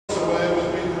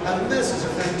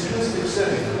fantastic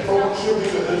setting. Oh, should we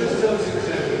do that? Just tell us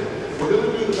exactly. We're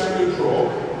going to do the barrier draw,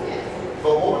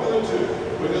 but what we're going to do,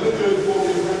 we're going to do it for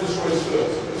the apprentice race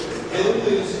first. In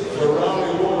these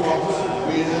Ferrari warm-ups,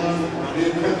 we have the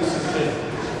apprentices here.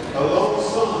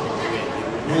 Alongside,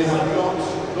 we have got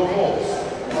the horse.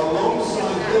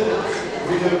 Alongside this,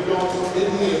 we have got in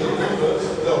here the numbers,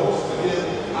 the horse again,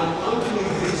 and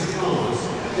underneath these cars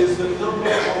is the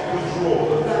number of the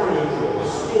draw, the barrier draw, the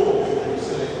score, we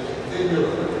say, in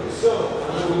Europe. So,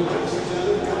 I would like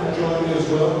Susanna to come and join me as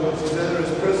well. Susanna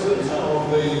is president of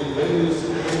the Ladies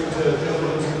and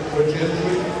Gentlemen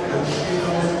Regentry, and she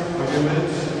knows of the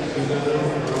events. Susanna,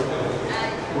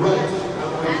 right,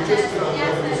 and we've just got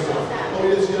this stuff. Oh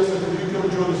yes, could you come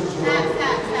and join us as well?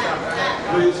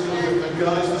 Please come, and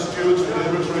guys, the stewards for the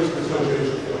Emirates Racing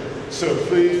Association. So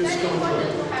please come and join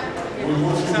us. We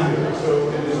want you here, so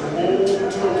it is all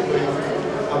totally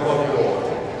above board.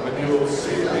 And you will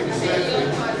see exactly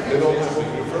it all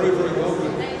happening. You're very, very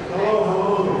welcome. Hello, how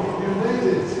are you? You made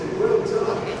it. Well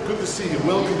done. Good to see you.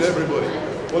 Welcome to everybody.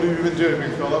 What have you been doing,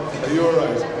 big fella? Are you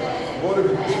alright? What have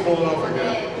you fallen off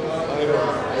again? I know.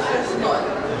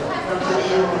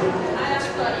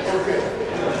 Okay.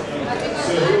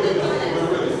 So here we go. We're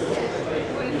ready.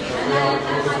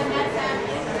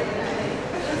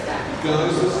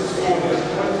 Guys, this is for the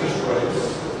apprentice race.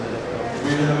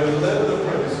 We have 11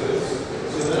 apprentices,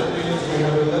 so that means we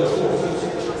have 11 horses.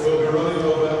 We'll be running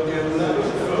over 11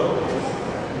 films.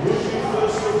 Would you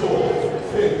first of all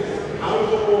pick out of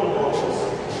the water bottles?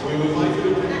 We would like you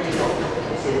to pick a top.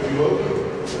 So if you open,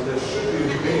 and there should be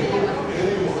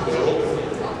anyone there,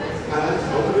 and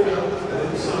open it up, and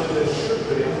inside there should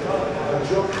be a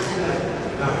jockey's name.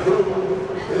 Now who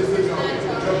is the jockey?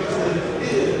 The jockey's name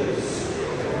is...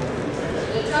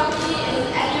 The jockey is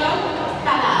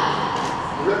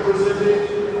representing.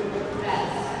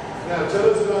 Now tell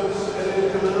us about Elliot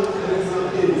Kamal.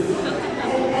 Elliot is.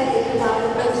 Elliot Kamal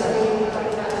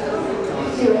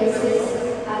two races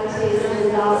and he's in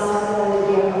the last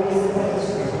year of his apprentice.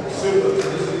 Super. This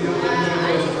is the young man.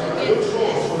 Which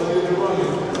horse will they be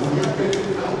running? Will you pick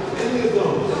any of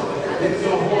those? It's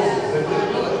our horses. They're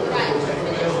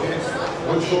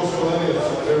which horse will they be?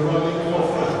 They're running for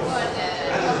France.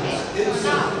 And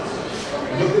inside.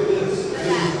 Look at this. This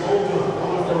is over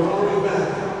on a Ferrari back.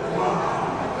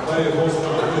 Wow. Play a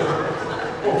horsepower here.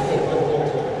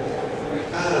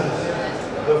 And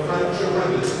the French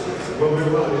apprentice will be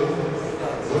running.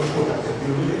 Which horse?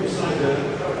 You leave inside there.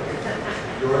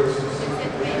 Your Excellency.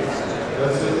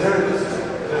 That's it. There it is.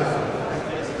 Now,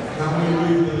 can we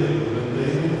read the name? The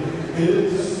name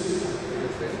is...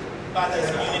 But you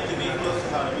need to be close to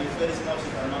her. It's very small, she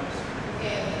cannot.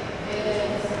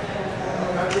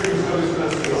 Patrick has got his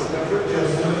glasses on. Patrick, yes,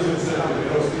 that is exactly.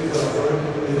 Because these are very...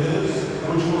 It is...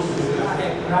 Which horse is it?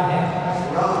 Right.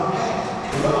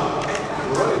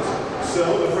 So,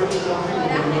 the French jockey will be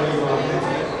running right.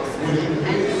 Would you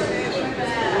please...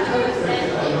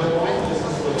 This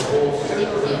is for the horse.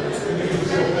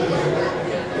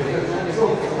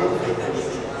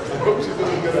 I hope she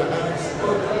doesn't get a hand.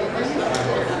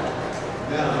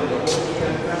 Now, the horse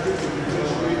again, Patrick, would you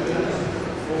just read this?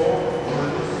 4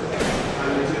 minus,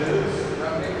 and it is.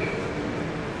 And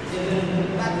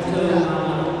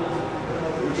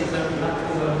would you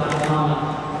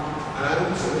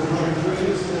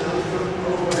please now come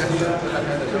over here?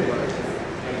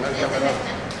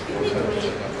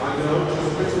 I know,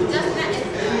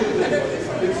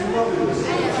 it's lovely to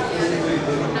see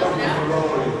the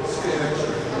Ferrari skin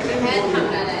extra.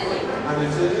 And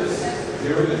it is,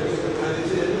 here it is, and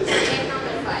it is.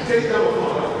 Take number 5.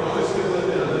 Guys, fill that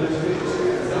down. That is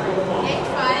number 5. Take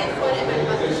 5 for the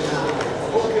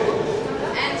Okay.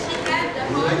 and she had the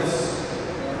horse.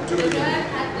 The girl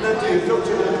had the horse. Natty,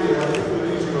 Dr. Natty, I think we'll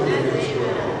need you over here as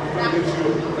well.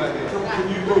 Can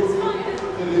you both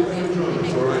join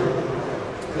us, all right?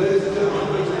 Ladies and gentlemen,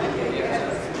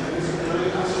 this is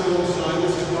National Sign.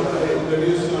 This is what there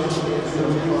is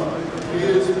he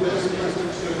is the best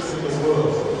plastic surgeon in the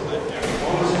world.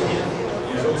 Honestly,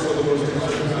 he's also the most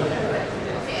expensive.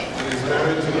 And he's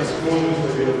married to this woman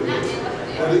that we have here.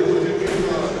 And it will take you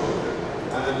last one.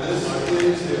 And this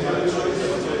is the United States.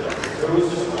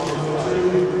 Goes on 2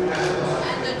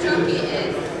 And the jockey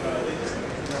is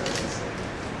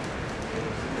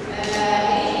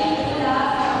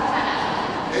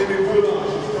Amy Poulard.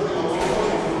 She's coming along.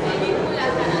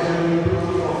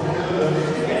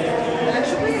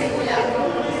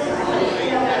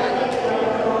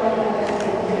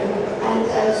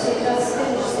 And she just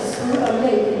finished the school, or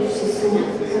may finish the school,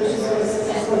 so she's very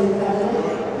successful in that.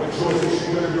 Which horse is she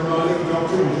going to be riding,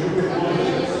 Doctor? Would you pick one of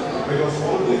these? Because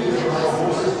one of these are our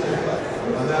horses.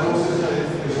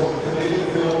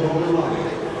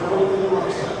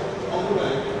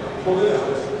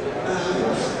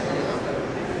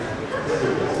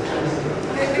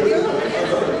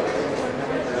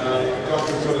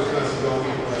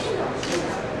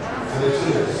 And it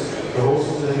is. The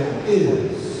horse's name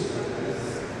is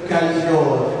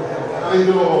Calidor.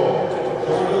 Calidor. So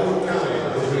we're going to Cali,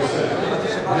 as we said.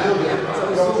 Now then,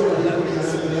 go over and put your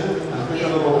hand in there and pick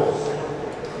up the horse.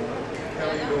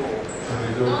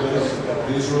 Calidor, guys.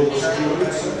 These are all the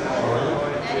stewards. Alright.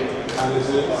 And it is.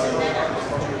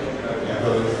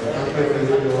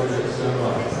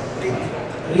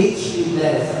 Richly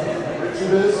blessed. Richly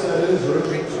blessed, that is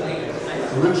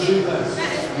richly blessed.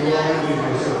 You are indeed,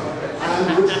 my son.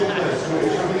 And richly blessed,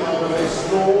 we're coming out with a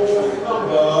small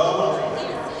number.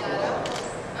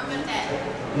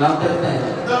 Number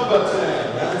 10. Number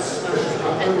 10, that's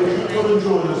special. And would you come and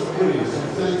join us, please? And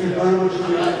thank you very much for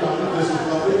your time. This is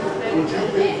lovely. Would you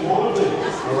pick one of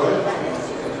these, alright?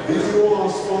 These are all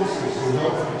our sponsors who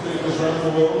help take us around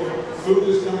the world. Food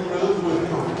is coming around with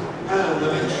come. And the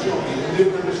next jockey in the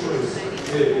apprentice race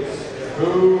is who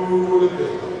will it be?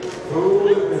 Who will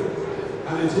it be?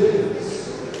 And it is.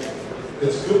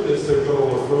 It's good that they've got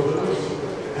all the photos.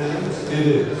 And it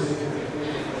is.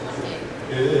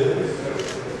 It is.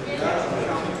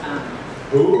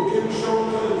 Who? Kim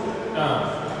Chong-tan.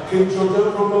 Kim Chong-tan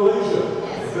from Malaysia.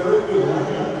 Very good. Would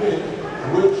you pick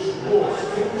which horse?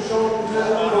 Kim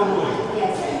Chong-tan from Malaysia.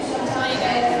 Yes, Kim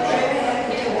Chong-tan is very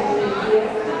happy to have you here.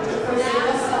 First, he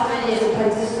just started his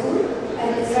apprentice school, and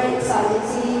it's very exciting.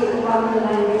 He won the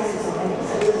 9 races already,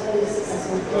 so it was very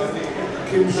successful.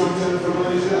 Kim Chong-tan from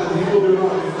Malaysia, and he will be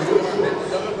riding which horse?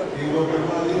 He will be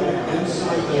riding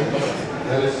inside there.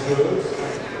 That is good.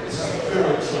 It's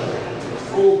very exciting.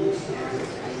 All good.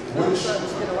 Which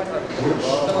horse?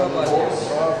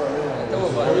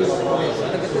 Very strong.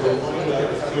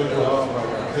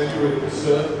 Can you read it,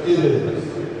 sir? It is.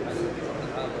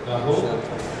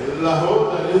 Lahore,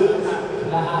 that is?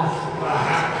 Lahore.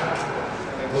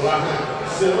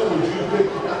 Sir, would you pick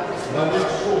the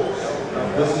next horse?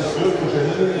 This is good, put your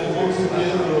hand in there once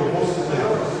again, there are horses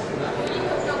now.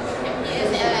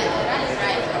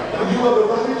 And you are the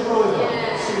rally driver,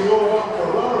 so you're up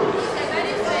Ferrari.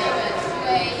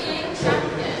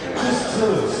 Just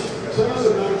tell us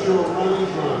about your rally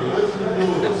driving. I didn't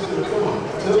know this. Come on,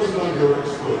 tell us about your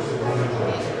exploits in rally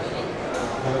driving.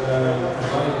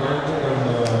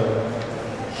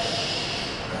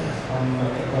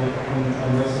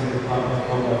 I'm racing the partner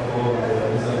holder for the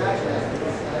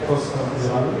cross-country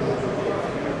rally.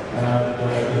 And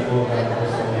before that,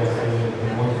 also was the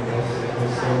motocross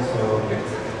racing, so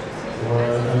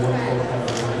where I won 4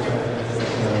 country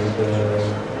championships and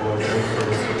was also the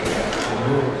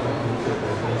Euro championship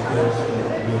of first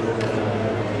Euro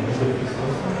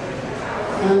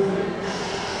And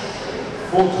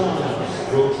 4 times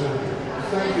world champion.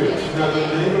 Thank you. Now the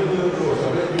name of the course, I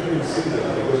bet you can see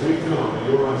that because we can't.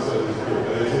 Your eyesight is good,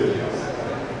 but it is.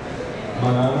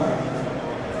 Manana.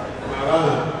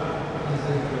 Manana.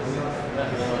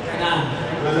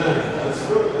 That's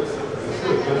good. That's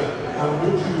good. And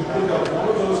would you pick up one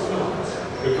of those cards?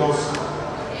 Because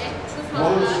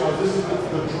one of those cards, this is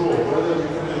the draw. Whether you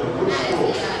come in, which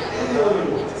draw? Any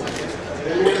other one.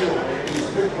 Any other one. You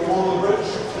pick the one on the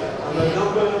bridge, and the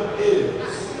number is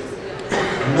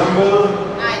number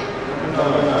 9.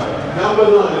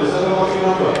 Number 9. Is that a lucky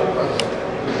number?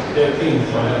 13. Okay,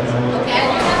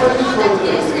 you have to know that he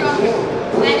is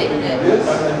from America. Yes,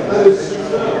 that is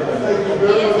superb. Thank you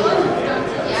very much.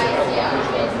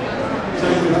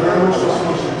 Thank you very much for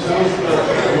sponsoring. Tell us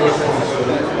about your sponsor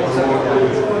and what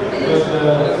they do.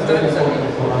 It's very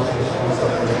important for us to sponsor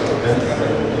the event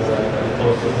and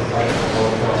also the fact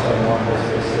of one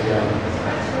horses again.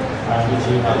 And we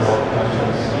have our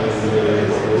passions in the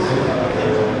racing.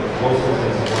 Horses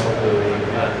is one of the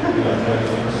very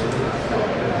things.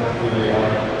 We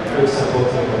are very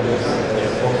supportive of this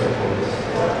sponsor for this.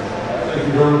 Thank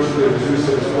you very much for the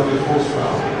producer of 20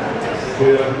 horsepower.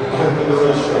 Here at the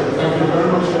racetrack. Thank you very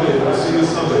much indeed. I'll see you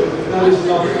Sunday. That is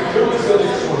lovely. Who is the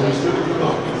next one who's going to come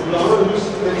up? Lara, who's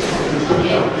the next one who's going to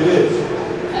come up? It is.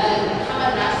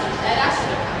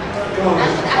 Come on.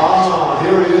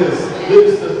 Here he is.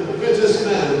 Here's the fittest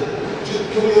man.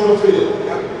 Can we have a feel?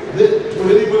 Would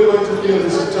anybody like to feel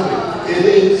this tummy? It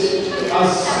is a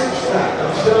 6-pack.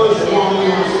 I'm telling you,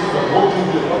 what do you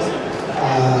do?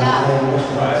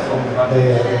 I'm from the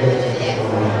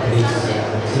police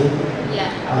team.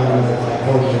 I'm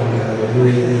holding the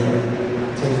UAE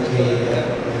 10K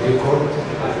record.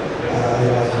 I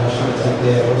was national team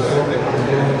there also. I'm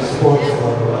doing sport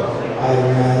for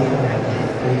Ironman,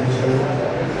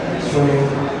 swimming,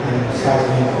 and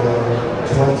cycling for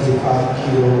 25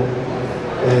 kilo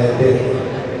day.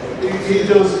 He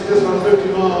does just about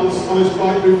 50 miles on his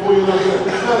bike before you know it.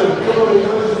 Madam, come on, can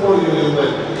I just borrow you a little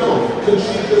bit? Come on, can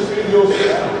she just feel your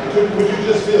sister? Would you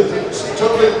just feel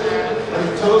totally, and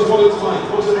tell us what it's like.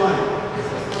 What's it like?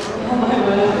 Oh my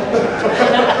word.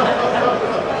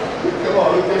 Come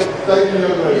on, okay. Thank you,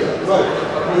 young lady. Right,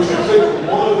 would you pick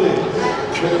one of these?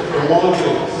 Pick one of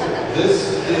these.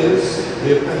 This is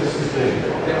the apprentice's name.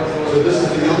 So this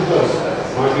is the young person.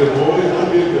 Might be a boy,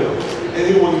 might be a girl.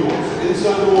 Anyone you want.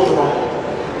 Inside the water bottle.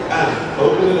 And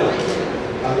open it up.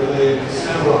 And the name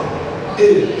stand up.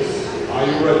 Is. Are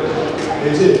you ready?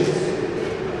 It is.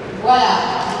 Voila.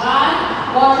 Man,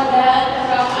 born there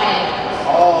from Ireland.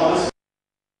 Oh, this is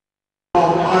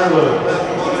from Ireland.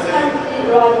 He's currently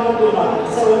riding in Dubai,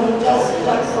 so he just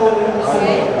jumps over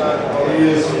and He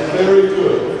is very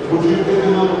good. Would you pick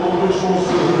another one? Which horse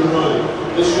is he riding?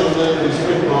 This young lady is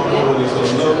picking up one, and he's a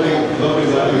lovely, lovely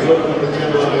lad. He's opened up the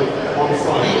Gemini on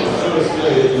Friday, the first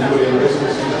day of the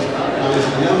racing season. And he's a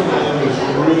young man who's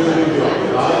really good.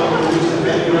 I am producing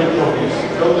many great jockeys.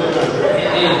 Go there, Patrick.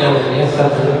 Yes,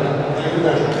 absolutely. Thank you,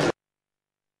 Patrick.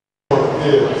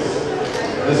 Yes.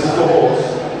 This is the horse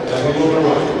that he will be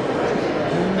riding.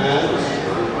 And,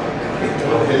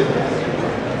 okay.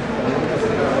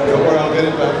 Don't worry, I'll get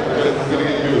it back. I'm going to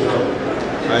get you as well.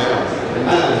 Right now.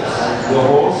 And the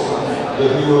horse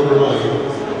that he will be riding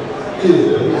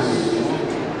is...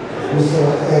 Mr.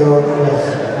 Errol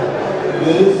Wilson.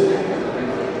 Is...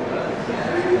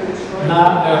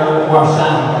 Not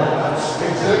Warsan.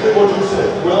 Exactly what you said.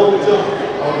 Well done.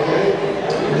 Okay.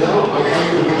 Now I want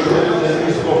you to return and then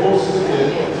use the horses again.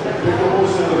 Pick the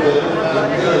horse in the bed and then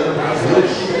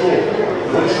which door?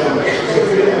 Which door?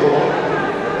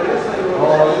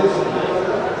 Alright.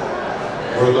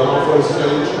 We're at the halfway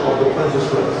stage of the apprentice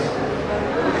race.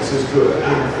 This is good.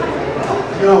 And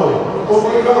no. Oh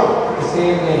my God. The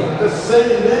same name. The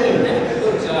same name.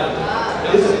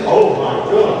 Is it? Oh my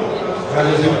God. That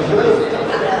is incredible.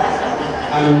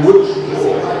 And which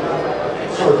door?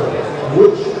 Sorry,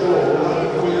 which door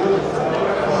do we have?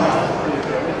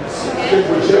 Pick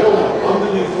whichever one,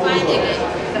 underneath all of those.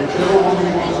 Whichever one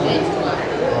you want to do.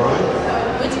 Alright?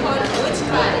 Which card?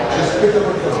 Just pick up a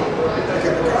card.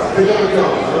 Pick up a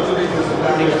card. Underneath is the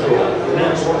barrier door. The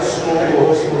next one, small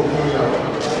horse will coming up.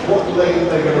 What lane are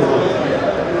they going to ride?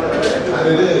 And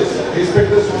it is. He's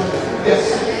picked this one. Yes.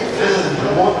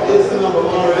 And what is the number?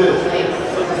 Oh, it is.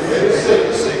 It is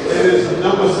 6. It is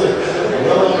number 6.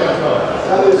 Well done,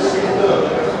 that is superb.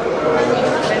 I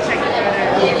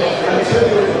tell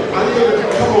you, I'm going to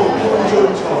come on to it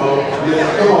tomorrow. Yeah,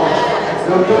 come on.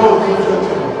 No, come on to it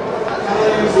tomorrow. Can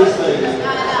I use this lady?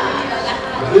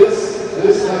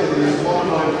 This lady is one of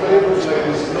my favorite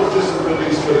ladies, not just in the Middle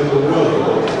East, but in the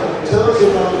world. Tell us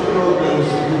about the programs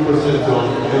that you present on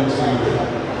MTV.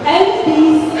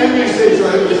 NBC,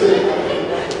 sorry, NBC.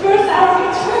 First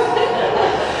Arabic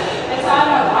It's I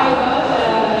know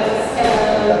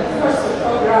first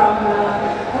program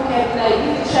who can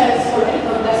give a chance for any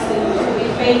contestant to be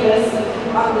famous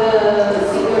on the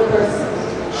singer person.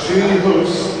 She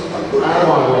hosts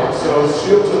Arab, so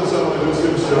she'll turn someone into a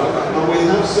superstar. And we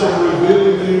have some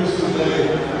revealing news today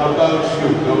about you,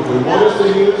 don't we? What is the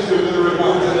news you're going to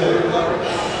reveal today?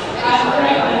 I'm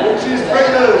pregnant. She's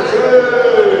pregnant!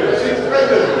 Hey! She's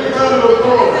pregnant! Big round of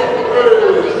applause!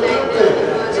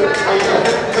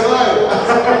 Can I?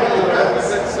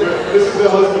 This is her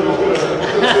husband who's going to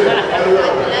that's it.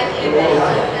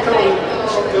 Come on.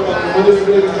 When is the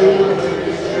baby due?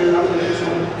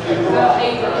 April,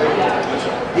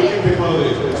 yeah. We can pick one of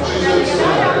these.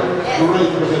 Great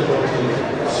presenter on TV.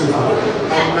 Super.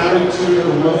 I'm married to the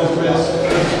world's best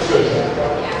surgeon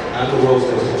and the world's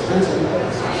most expensive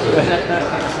surgeon.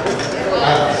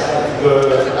 And the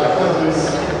apprentice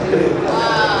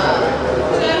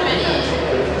Germany.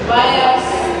 Bias.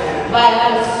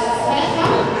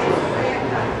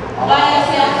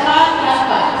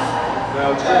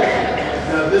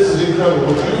 Now this is incredible.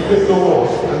 Would you pick the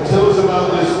horse and tell us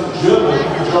about this German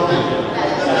jockey? The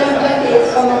German jockey is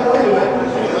from Mongolia.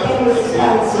 He was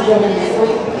France in Germany, so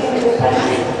he became an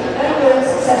apprentice. Very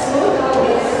successful. Now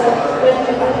he's winning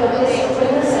a couple of races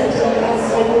and he has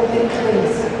several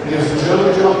victories. He is a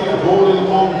German jockey born in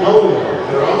Mongolia.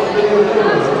 There aren't many of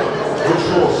them. Which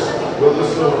horse will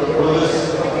this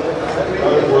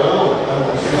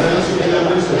Suzanne's in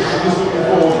Germany, so she's looking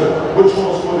forward to which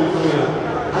horse will be coming up.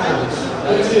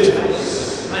 And it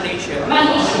is Manisha. Superb,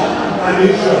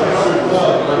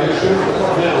 Manisha.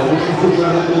 Now, would you put your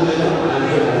hand in there and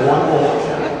get one more?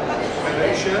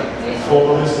 Manisha. For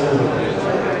Manisha.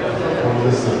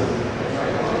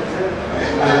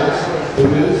 And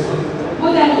it is?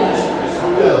 Modella.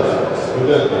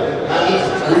 And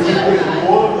would you pick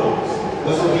one of them?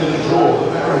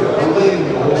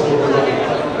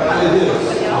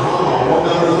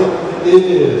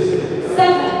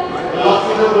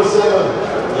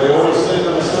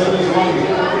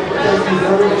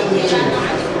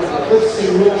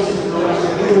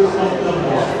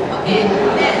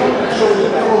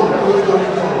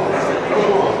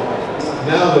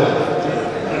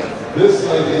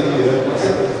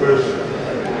 expression.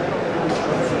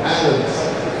 And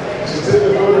to take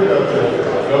a photograph there,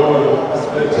 go on,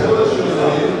 tell us your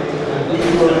name and who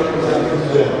you are representing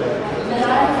today.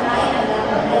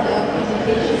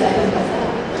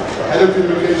 Head of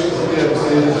Communications at the MC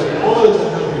is honored to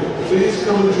have you. Please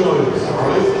come and join us,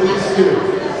 alright? Please do.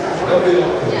 Lovely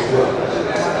outfits,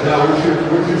 yeah. Now, would you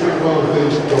think one of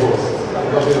these doors?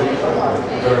 Lovely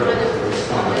outfits. Very nice.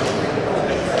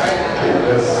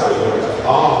 Yes.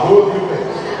 Who have you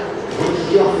picked? Which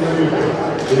jockey have you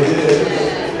picked? It is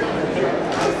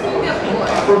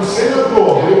from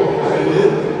Singapore. It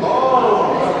is. Oh!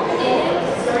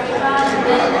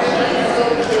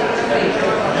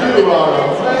 You are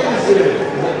amazing!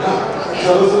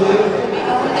 Tell us the name.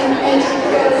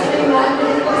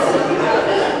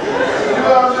 You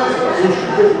are amazing. You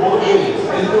should pick one of these.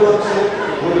 Interruption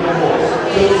with the horse.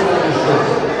 Tell us about this job.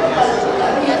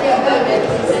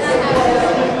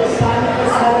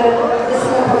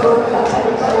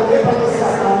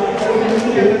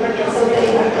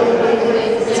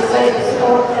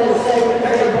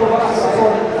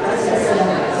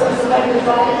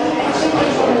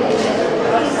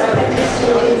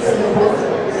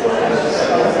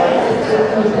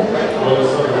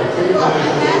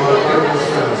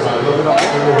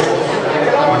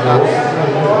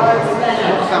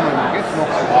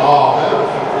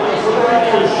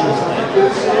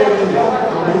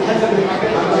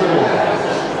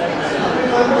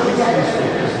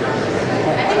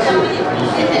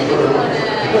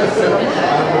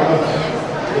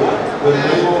 The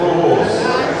name of the horse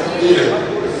is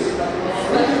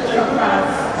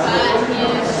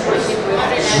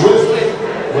Swift.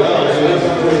 Well, it is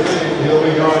everything. He'll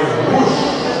be going whoosh.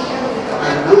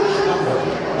 And which number?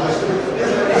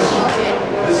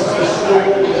 This is the stall.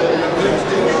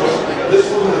 This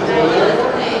one is the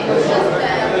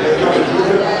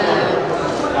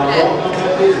and what number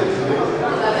is it?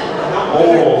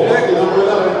 Oh, lucky number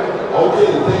 11. Okay,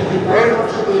 thank you very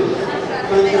much indeed.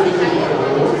 Thank you.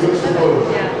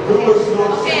 Who was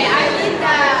not? Okay, I need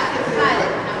the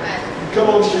Come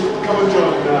on, come and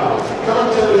join now. Come and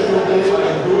tell us your name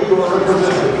and who you are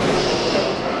representing.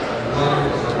 Come and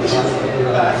join us.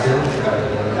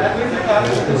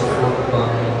 This is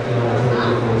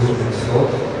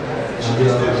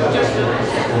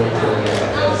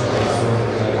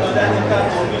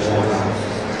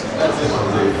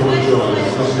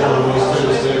one of the most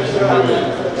famous things to do.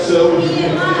 So, would you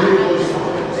give any of those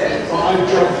 5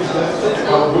 jockeys left? Which is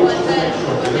the next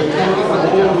jockey? They come from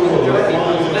all over the world. They're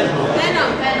flying in the car.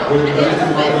 With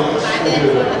everybody else to do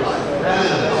it. And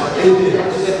it is.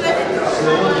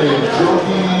 So the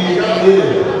jockey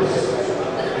is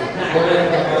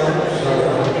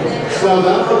South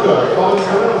Africa. Colin,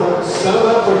 South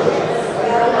Africa.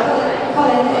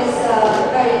 Colin is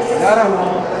very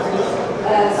successful.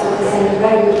 So he's in a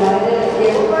very good rider. He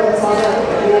was on the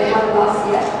last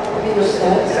year. He was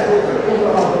third, so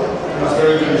we're wrong. That's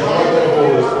very good. I like that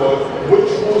horse, but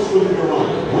which horse will you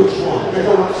ride? Which one? Pick a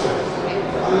upset.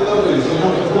 I love these. You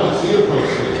have to pronounce the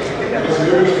earpost here. Because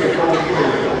you're going to get from the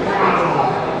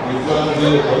you've done the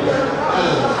earpost.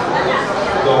 And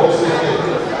the horse is in.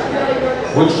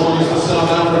 Which one is the South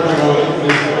African going?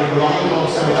 Is going live on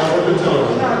South African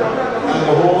television. And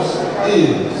the horse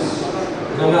is.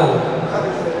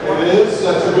 It is.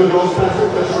 That's a good horse,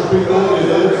 Patrick. Let's repeat that. It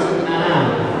is.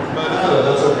 Manada.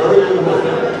 That's a very good horse.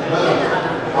 Manada.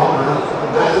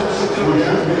 And would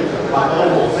you pick another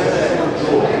horse? It's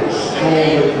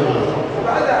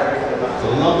a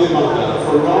lovely Manada.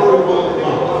 Ferrari World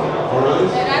Cup. Alright?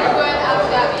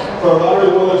 Ferrari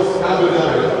World Abu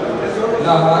Dhabi.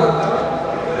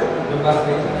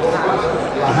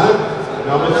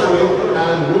 Number 3.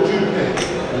 And would you pick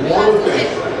one of them?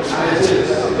 And it is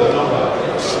the number.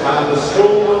 And the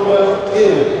stall number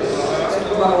is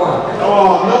number 1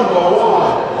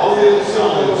 on the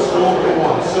inside, stall number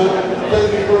 1. So thank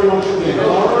you very much indeed.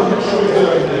 Laura, who should we go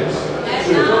next?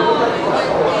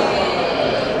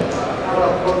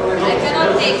 I cannot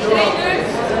take trainers.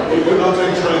 You cannot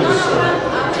take trainers, sir.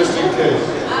 Just in case.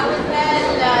 I will tell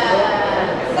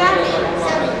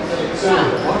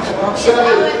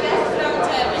Sammy.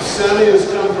 Sammy has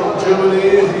come from Germany. He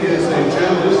is a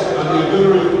journalist, and you're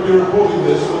going to be reporting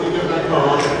this when you get back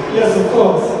home. Yes, of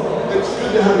course. It's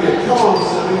good to have you. Come on,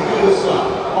 Sammy, give us up.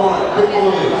 Alright, pick one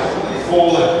of these.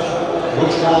 4 left.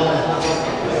 Which one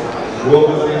will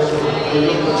be the next one? We've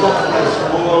got the top place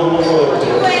all over the world.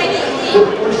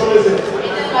 Which one is it?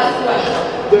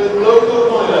 The local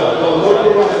rider. The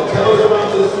local rider. Tell us about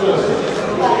this person.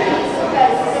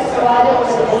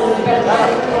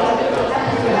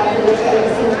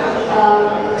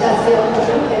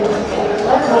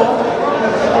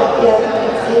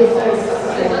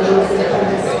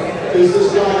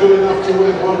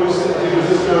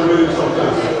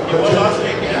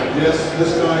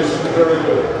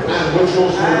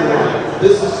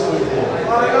 This is so important.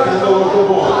 Can the local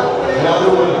boy, by the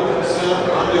way, Sam,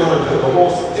 I'm behind you. The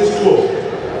horse is good.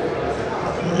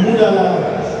 Mudala.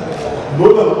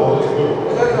 Mudala. Oh, it's good.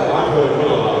 I've heard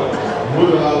Mudala.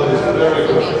 Mudala is very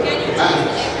good. And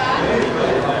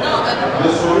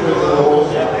this one is the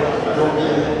horse.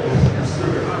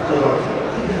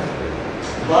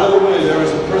 By the way, there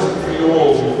is a present for you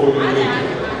all before you leave.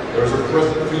 There is a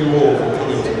present for you all for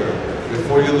coming today.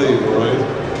 Before you leave, all right?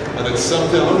 And it's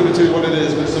something, I'm not going to tell you what it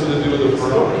is, but it's something to do with a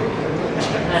Ferrari.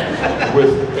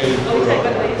 With a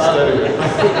Ferrari.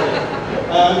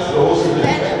 And the horse is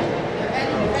there.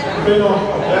 Venom.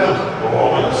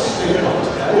 Oh, I'm sticking on.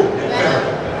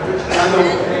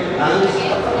 And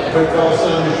Ferrari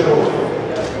San Michel.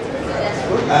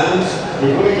 And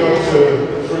we're going to go to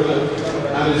Thriller.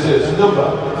 And it is number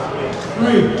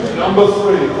 3. Number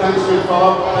 3. Thanks for your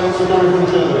follow. Thanks for coming from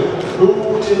Germany. Who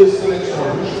is the next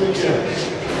one? Who should we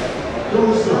guess?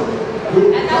 Who's not? Who?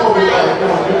 Come on,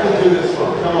 come on, you can do this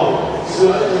one. Come on. So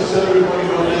everybody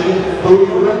your name. Who are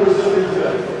you representing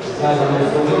today?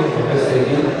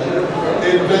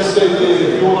 Invest AD.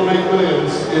 If you want to make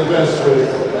millions, invest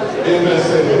with. Invest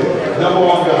AD. Number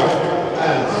 1 guy.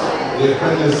 And the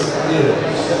apprentice is.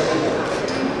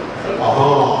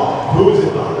 Aha. Who is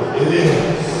it now? It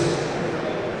is.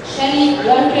 Shelley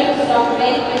Birkin from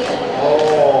Great Britain.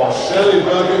 Oh, Shelley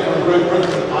Birkin from Great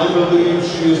Britain. I believe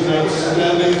she is an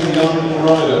outstanding young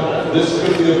rider. This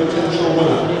could be a potential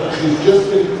winner. She's just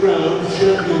been crowned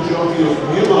champion jockey of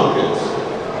Newmarket.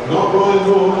 Not Brian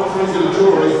Moore, not Frank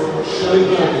Vittori, Shelley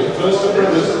Birkin. First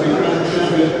apprentice to be crowned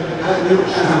champion at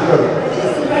Newmarket. She's incredible.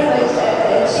 She's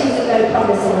incredible. She's very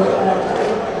promising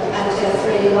and she has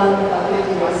really won the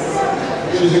races.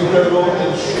 She's incredible,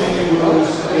 and she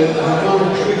was in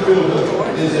Tree Fielder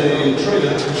is a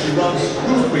trainer, and she runs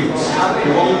roof beats.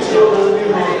 You want to tour around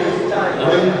Newmarket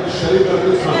when Shelley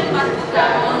Birkin's home.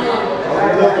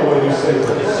 I love the way you say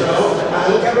that. So,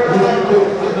 and would you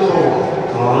pick another one?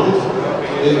 Alright?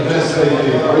 Invest AD,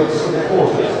 great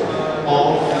supporters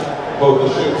of both the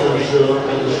Ship Show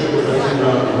and the Ship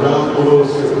round the World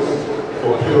Series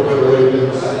for pure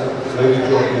Federations, lady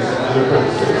jockeys, and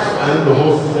apprentices. And the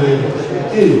horse's name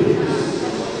is.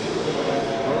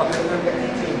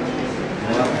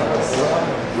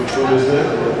 Which one is that?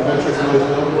 Metric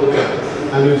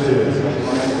and who's here?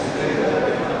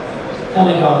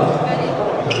 Cunningham.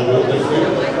 And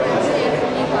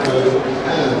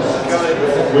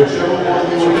whichever one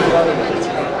you will get.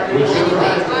 Whichever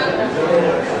one.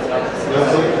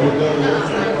 That's it, we've done that.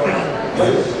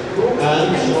 Yes.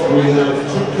 And we have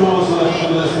 2 cars left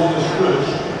unless one is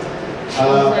crashed. And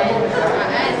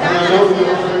I know we're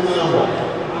not doing the number.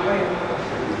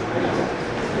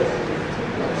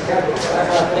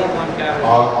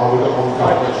 Oh, we got 1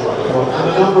 car, that's right. And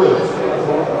the number is?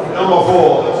 Number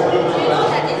 4, that's a good number.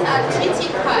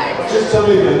 Just tell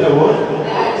me again, no what?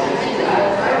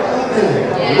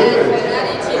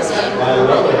 I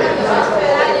love it.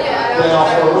 They are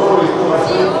Ferrari cars.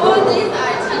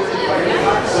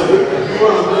 So you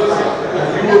are amazing.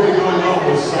 You will be going on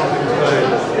with something today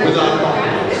without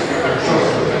confidence. And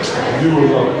trust me, you will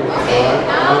love it. Alright?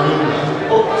 I mean,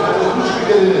 who should we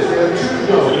get in this? We have 2 to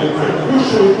go. Who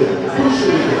should we get? Who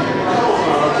should we get? Come on,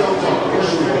 Mara, tell Tom. Who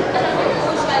should we get?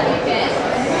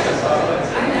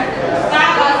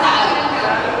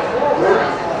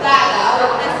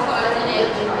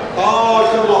 Oh,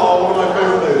 come on, one of my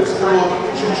favorite ladies. Come on.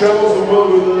 She travels the world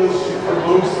with us. She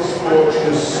promotes the sport. She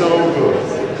is so good.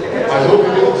 I hope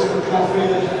you get some coffee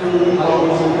and food. I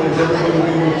will everything will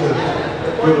be moved in.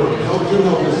 Good on. Help do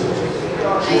help this.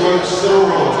 She works so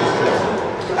hard this girl.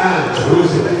 And who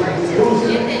is it? Who is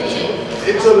it?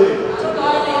 Italy.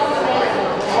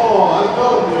 Oh, I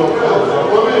love your belt.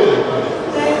 Come in.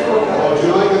 Oh, do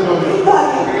you like it?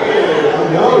 Hey, I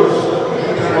know.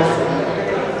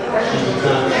 She's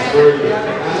Italian. Very good.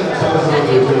 And tell us how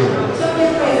you're doing.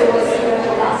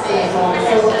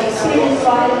 So experience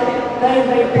rider,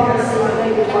 very promising,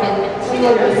 very good rider.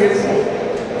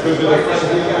 Could be the first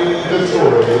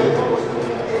Vittori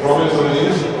from Italy.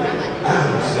 And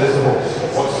there's the horse.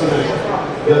 What's the name?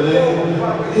 The name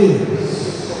is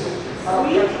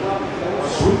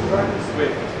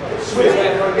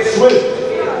Swift.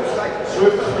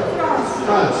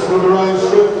 France. From the Rhine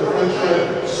Swift, the French name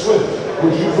Swift.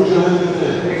 Would you put your hand in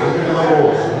there and pick another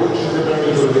horse? Which is the very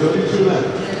good? There's only 2 left.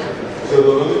 So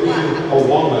there'll only be 1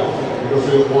 left because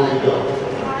we have 1 to go.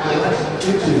 And it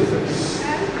is.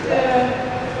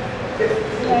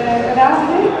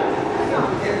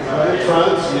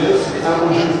 France, yes. And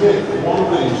would you pick one of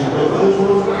these? You go this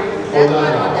one or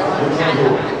that one? Which one do?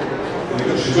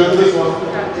 She's going to this one.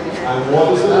 And what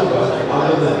is the number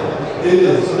under there? It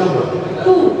is number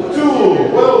 2.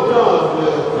 2. Well done,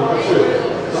 number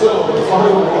 2. So, the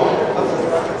final one.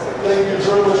 Thank you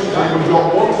very much indeed. We've got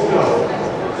 1 to go.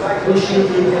 Who should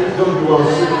we go to our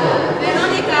super?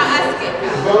 Veronica Askeka.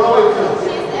 Veronica.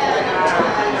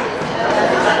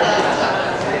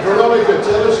 Veronica,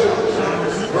 tell us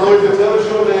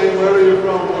your name. Where are you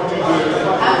from? What do you do?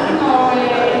 I'm from Norway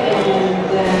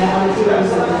and I'm a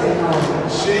Norway.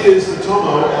 She is the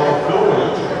Tomo of Norway.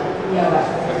 Yeah.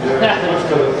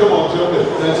 Come on, jump in.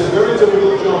 Now, it's a very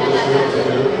difficult job this you have to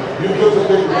do. You've got to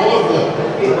pick one of them.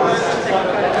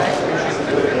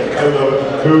 Hello.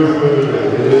 Who's going to do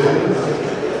it?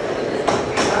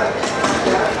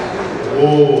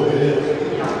 Oh, it is.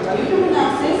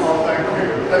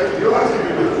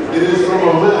 It is from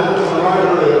a man in the right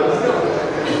area.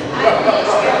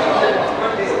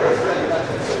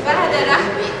 Fahad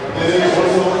Rahmi. It is from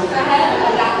someone.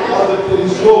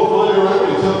 He's called Fahad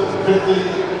Rahmi. Tell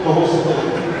the horse name.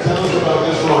 Tell us about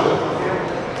this rider.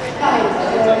 Hi,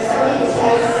 so he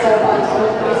says about our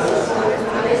places.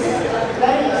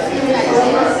 Very experienced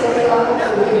riders, so they are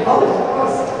very much.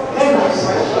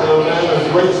 Man of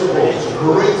great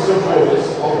supporters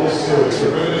of this series. The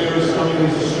Ferrari is coming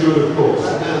as a steward, of course.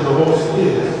 And the horse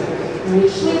is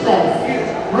Richly blessed.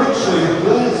 Richly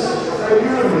blessed. Have you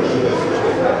heard Richly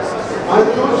blessed? I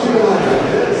thought you had it,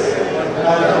 yes.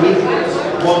 And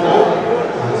one more.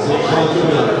 That's it. Try to do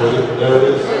that for you. There it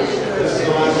is. This is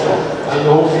the last one. And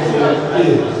the horse's name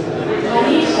is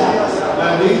Manisha.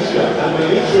 And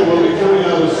Manisha will be coming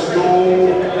out of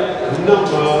school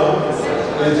number.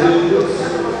 It is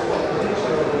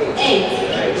 8.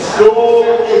 School 8.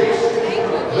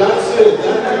 That's it.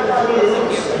 That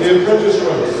concludes the apprentice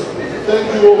race. Thank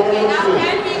you all very Okay, now much.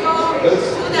 can we go Let's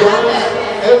to the guys,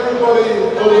 other? everybody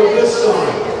over this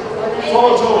side.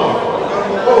 Follow Tom.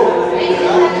 Over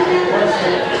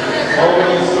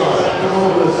this side. Come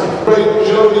over this side. Great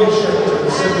Jody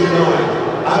Shepard,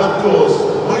 79. And of course,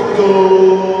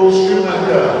 Michael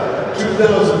Schumacher,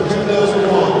 2000,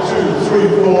 2001, 2,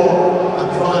 3, 4, and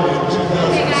finally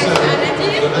 2007.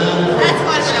 The man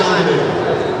from Scandinavia.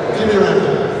 Give me a round.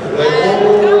 They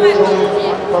all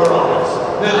drive Ferraris.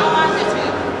 Now,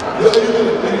 this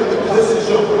is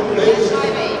your ladies.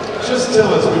 Just tell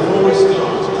us before we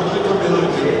start. Can I come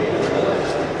behind you?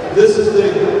 This is the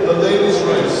ladies'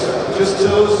 race. Just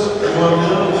tell us you are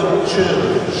now the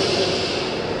chairman.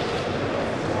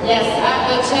 Yes, I'm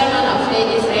the chairman of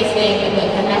ladies racing in the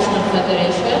International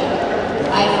Federation,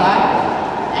 IFAR.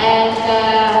 And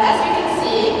as you can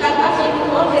see, Kadhafi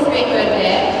put all his paper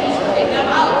there. He should take them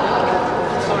out now.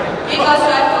 Because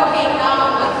we are talking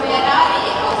now the Ferrari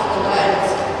of the world.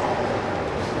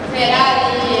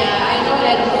 Ferrari, I know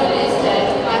that Bull is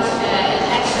too much in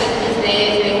action these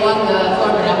days. They won the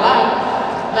Formula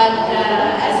 1. But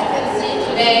as you can see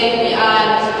today, we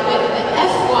are with the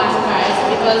F1 cars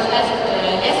because as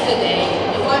before yesterday,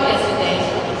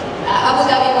 Abu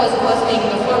Dhabi was hosting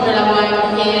the Formula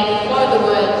 1 here for the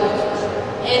world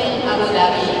in Abu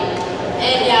Dhabi,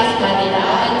 in Yas Marina.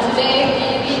 And today we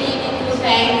really need to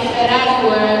thank Ferrari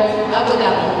World Abu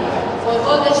Dhabi for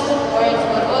all the support,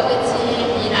 for all the team,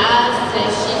 Inas,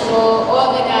 Shifo,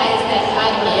 all the guys that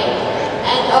are here.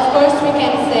 And of course we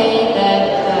can say that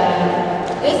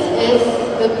this is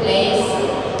the place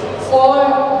for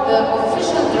the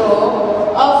official draw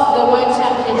of the World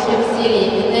Championship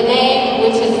Series, in the name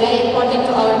which is very important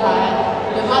to our heart,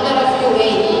 the mother of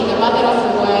UAE, the mother of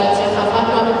the world, Sheikha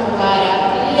Fatma bint Mubarak,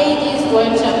 Ladies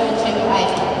World Championship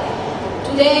title.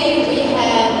 Today we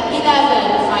have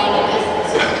 11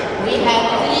 finalists. We have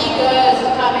 3 girls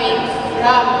coming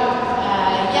from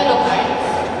yellow cards,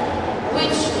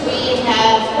 which we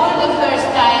have for the first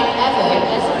time ever,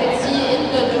 as you can see in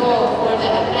the draw for the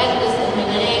apprentice in the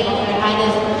name of Her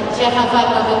Highness Sheikha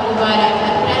Fatma bint Mubarak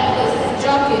apprentice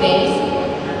jockey race.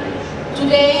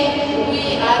 Today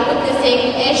we are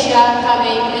witnessing Asia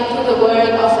coming into the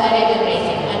world of Arabian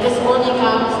racing, and this only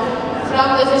comes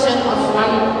from the vision of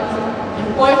one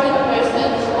important person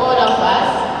to all of us,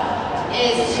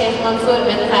 is Sheikh Mansour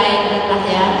bin Zayed Al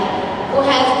Nahyan, who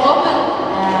has opened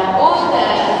all the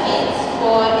fields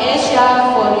for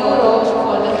Asia, for Europe,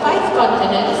 for the 5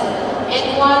 continents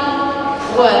in one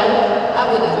world,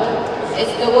 Abu Dhabi.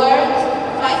 It's the world,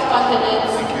 5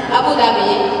 continents, Abu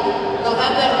Dhabi,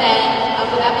 November 10,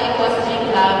 Abu Dhabi Equestrian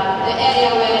Club, the area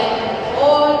where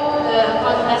all the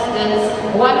contestants,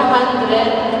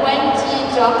 120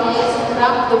 jockeys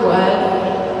from the world,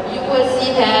 you will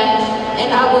see them in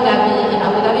Abu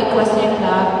Dhabi Equestrian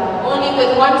Club, only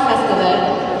with one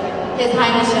festival, His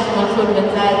Highness Sheikh Mansour bin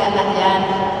Zayed Al Nahyan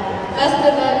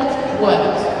Festival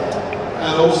World.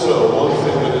 And also, one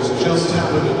thing that has just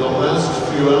happened in the last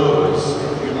few hours,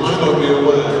 you might not be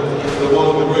aware that one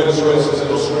of the greatest races in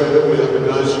Australia, we have the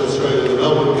guys from Australia, the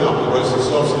Melbourne Cup, the race that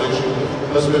stops selection,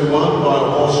 has been won by a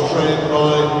horse trained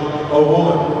by a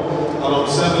woman. And on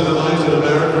Saturday night in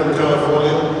America and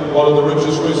California, one of the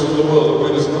richest races in the world, the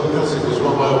Winners Classic, was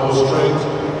won by a horse trained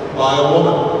by a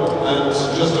woman. And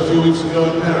just a few weeks ago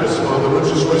in Paris, one of the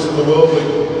richest races in the world,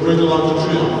 the Prix de l'Arc de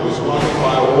Triomphe, was won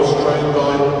by a horse trained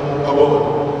by a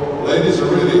woman. Ladies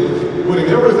are really winning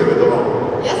everything at the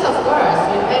moment. Yes, of course,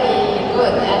 we're very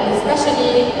good, and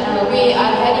especially we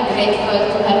are very grateful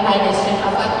to Her Highness Sheikh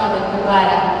Ahmed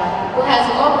Mubarak, who has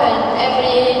opened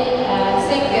every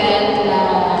single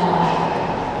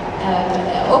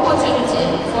opportunity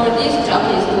for these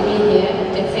jockeys to be here.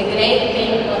 It's a great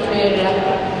thing what we're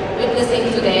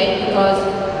witnessing today because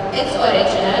it's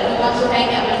original. We want to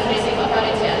thank Emirates Racing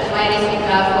Authority and Dubai Racing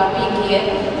Club for being here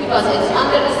because it's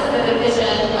under the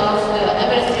supervision of the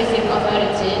Emirates Racing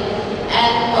Authority,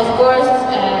 and of course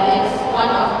it's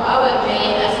one of our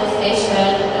main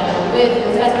association with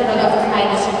the Festival of His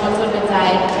Highness Sheikh Mansour bin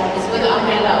Zayed. It's with the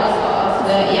umbrella also of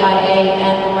the ERA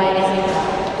and Dubai Racing Club.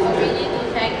 So we need to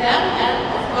thank them, and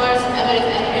of course Emirates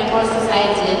Arabian Horse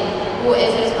Society, who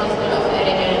is responsible of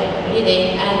Arabian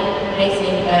breeding and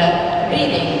racing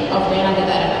breeding of the United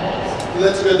Arab Emirates.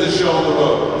 Let's get this show on the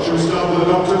road. Should we start with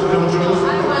the doctor to come and join us?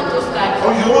 I want to start.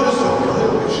 Oh, you want to start?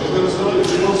 She's going to start. If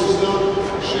she wants to start,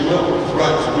 she will.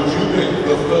 Right, would you pick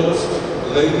the first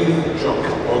lady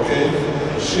jockey, okay?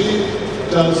 She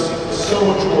does so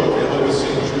much work behind the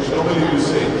scenes, which nobody you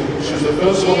see. She's the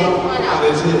first one up, and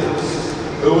it is.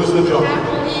 Who is the jockey?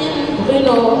 Caroline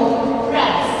Bruno,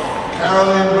 France.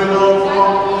 Caroline Bruno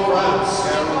from France.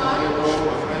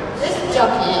 This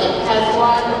jockey has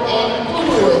won in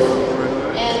Toulouse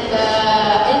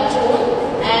in June,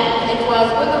 and it was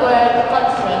with the World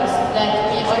Conference that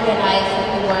we organized in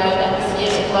the world, and this year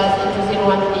it was in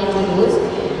 2013 Toulouse.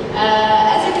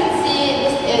 As you can see,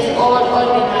 this is all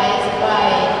organized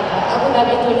by Abu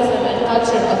Dhabi Tourism and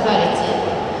Culture Authority,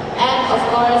 and of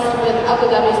course with Abu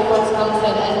Dhabi Sports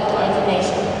Council as a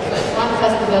coordination. So it's one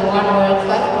festival, one world,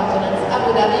 5 continents,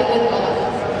 Abu Dhabi with all of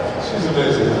us. She's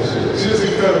amazing, isn't she? She's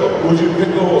incredible. Would you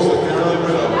pick the horse that Caroline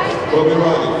Bruno will be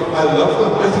riding? I love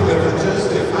them. I think they're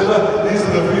fantastic. These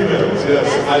are the females, yes.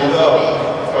 I love.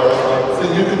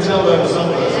 You can tell them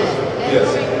sunglasses.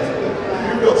 Yes.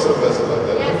 You've got sunglasses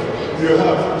like that. You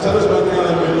have. Tell us about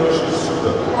Caroline Bruno. She's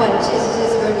super. Well,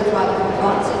 she's a very good rider from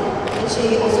France, and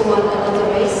she also won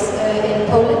another race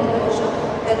in Poland.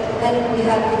 And then we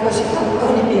had, because she can't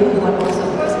only be with one horse,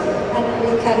 of course, and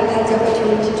we kind of had the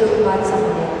opportunity to invite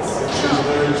somebody else. She's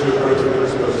married to a very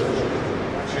famous person.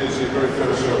 She is a very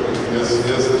famous jockey. Yes,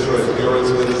 that's right. You're right,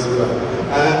 Elizabeth.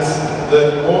 And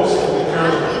the horse, the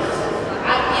Caroline.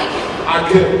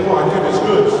 Akim is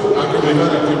good. Akim we've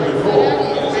had Akim before.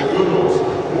 It is a good horse.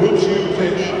 Would you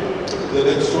pick the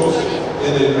next horse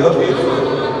in a lovely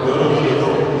Ferrari? No.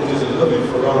 It is a lovely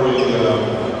Ferrari.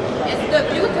 It's the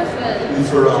beautiful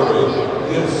Ferrari.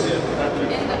 Yes.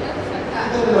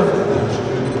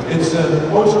 It's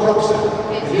what's a Roxanne?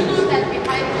 You know that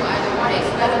behind you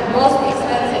are the most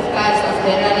expensive cars of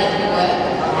Ferrari in the world.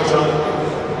 How much are they?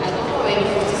 I don't know, maybe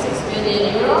 56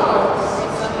 million euro or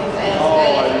something like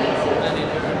that.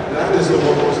 That is the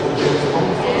one that was in the James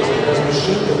Bond photos. It has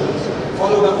machine guns.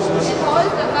 Follow that to the It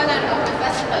holds the color of the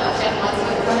festival of Sheikh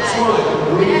Mansour. That's right.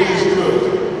 Green is good.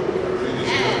 Green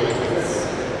is good.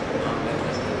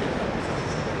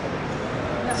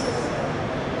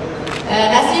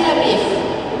 Nasima Reef.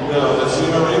 No, that's the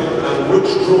Marine. And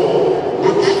which draw?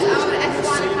 That's our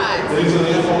F1 car. These are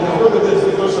the F1 cars. Look at this.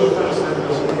 They go so fast. And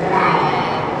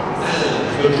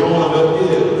the draw number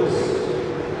is?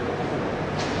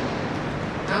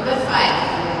 Number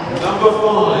 5. Number 5.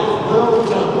 Well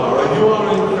done, Laura. You are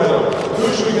incredible. Who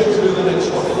should we get to do the next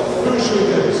one? Who should we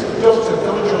get? Doctor,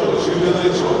 come and join us. You do the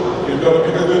next one. You've got to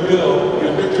pick a good girl. You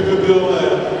picked a good girl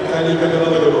there. Can you pick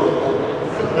another good one?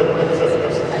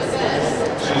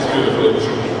 She's beautiful, isn't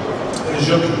she?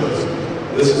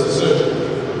 This is the surgeon.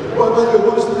 What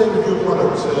is the name of your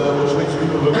product which makes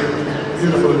people look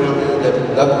beautiful and young?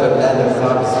 Dr. Adam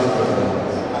Pharmaceutical.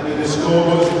 And it is called,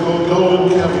 what is it called? Golden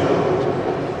Caviar.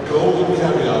 Golden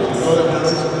Caviar. You've got to have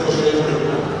it because you're 800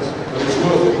 pounds. But it's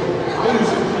worth it. I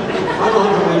use it. I'm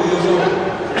 180 years old.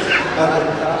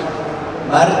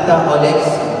 Marta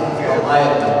Oleksi from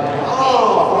Ireland.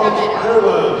 Oh, from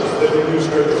Ireland. They produce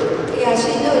great. Yeah,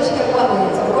 she knows well,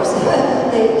 yes, of course.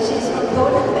 She's from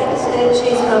Poland, and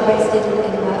she's now based in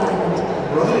Ireland.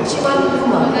 Right. She won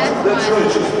Numa. That's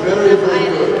right. She's very, very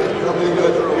good. Really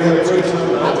good. We had a great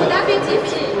time. Abu Dhabi TV,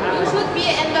 you should be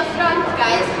in the front,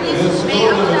 guys. Please make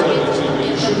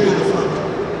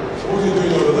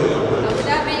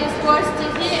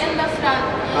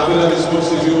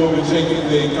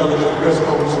coming to the press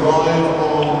conference live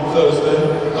on Thursday,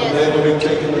 and then we'll be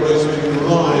taking the race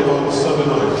live on Sunday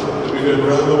night. We'll be going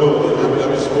around the world on Abu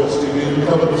Dhabi Sports TV. We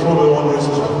covered the Formula 1 race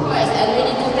as well. Of course, and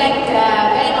we need to thank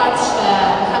very much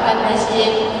Muhammad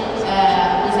Najib,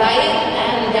 Muzayed,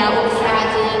 and Dawood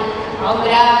Saadi,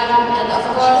 Umran, and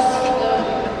of course the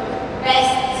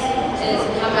best is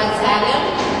Muhammad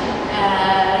Salim.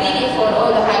 Really for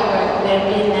all the hard work they've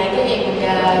been giving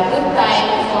good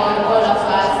time for all of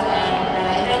us, and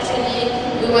eventually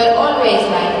we will always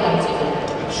like on TV.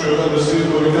 True, and the scene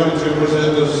we're going to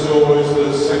present as always the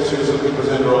sections of the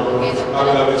presenter on Abu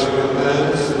Dhabi TV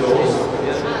and the horse.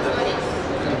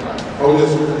 Oh yes,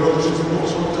 we've got to choose a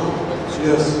horse one time.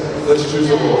 Yes, let's choose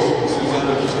a horse.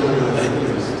 Susanna, just go ahead,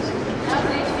 please.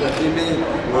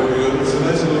 Well, it's a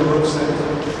nice little rucksack,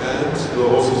 and the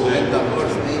horse's name. The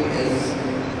horse name is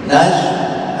Nash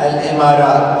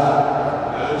Al-Imarat.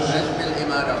 Nash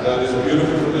Al-Imarat. That is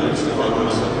beautifully pronounced, if I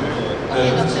must say.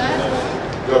 And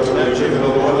got to make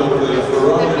another one under the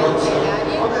Ferrari rucksack.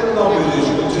 I'm in love with these.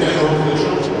 You can take off the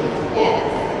shot.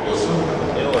 Yes, sir.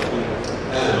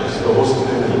 And the horse's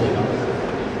name.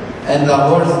 And the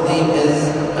horse name is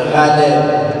Ghalib.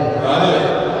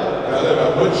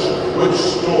 Which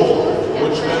stall,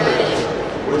 which area,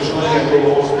 which lane will the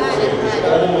horse be taking?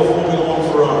 All the Formula 1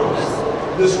 Ferraris.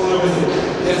 This one over here.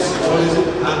 Yes, what is it?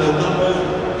 And the number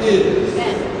is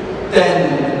 10.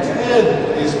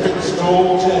 He's picked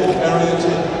stall 10, area 10.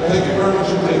 Thank you very much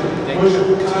indeed. Where's your,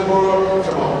 can I borrow?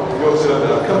 Come on, you've got to sit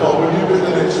down. Come on, will you pick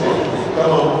the next one?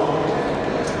 Come on.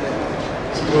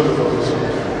 It's wonderful.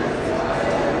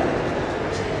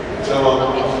 Come on.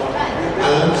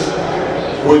 And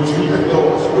would you pick the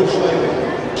horse? Which lady?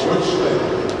 Which lady?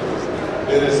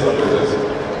 It is lovely, isn't it?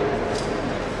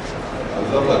 I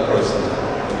love that person. I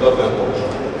love that horse.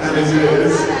 And it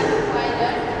is?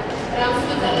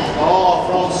 Oh,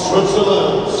 from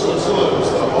Switzerland. Switzerland.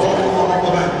 The home of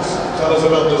the Banks. Tell us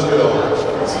about this girl.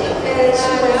 She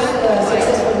was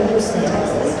successful in Houston,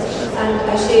 Texas, and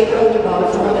she wrote about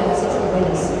more than 60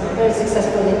 wins. Very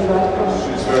successful in drug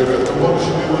promotion. She's very good. And what does she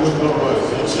do when she's not right?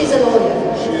 She's a lawyer.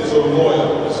 She is a lawyer,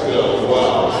 this girl.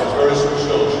 Wow. She's very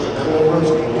switched on. She's a corporate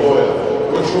lawyer.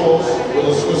 Which horse will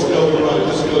the Swiss girl be riding?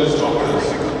 This girl is top class.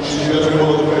 She's going to be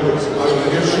one of the favorites.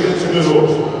 If she gets a good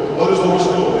horse, what is the horse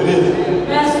called? It is?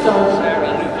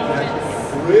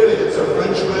 Really? It's a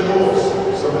French-bred horse.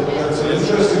 So that's an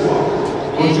interesting one.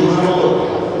 Would you have a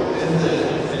look? In there.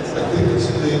 I think it's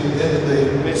in the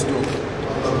middle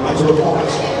of the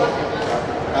pocket.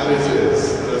 And it is.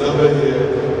 The number here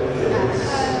is...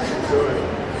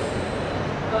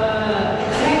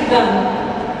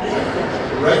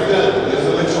 Regdan. There's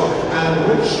the next one. And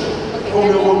which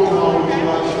Formula 1 car would you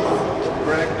like to run?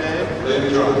 Regdan. Lady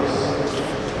drives.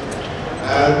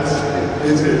 And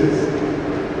it is...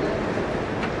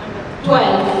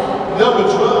 12. Number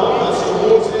 12, that's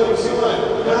towards the other side.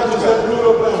 Now, does that good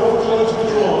up there? What would you like to be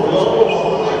drawn? Low or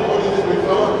high? What do you think we've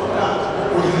got? That.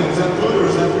 What do you think? Is that good or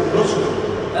is that Russian?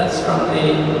 That's from the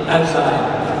outside.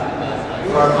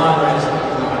 For my racing.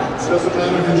 Doesn't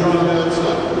matter if you're drawing on the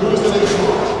outside. Who's the next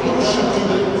one? Who should do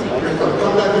the...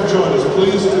 Come back and join us,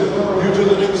 please do. You do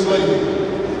the next lady.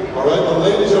 All right, the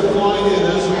ladies are flying in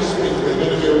as we speak. They're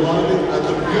going to be arriving at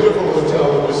the beautiful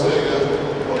hotel that we're staying at.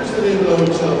 What's the name of the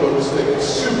hotel where we're staying? It's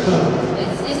superb.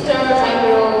 It's Easter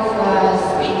Mangrove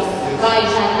Suites by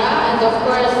Jana, and of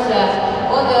course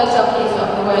all the jockeys of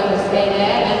the world will stay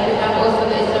there, and we have also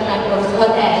the Easter Mangrove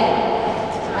Hotel,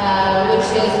 which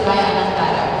is by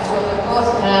Anantara. So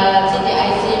both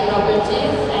TDIC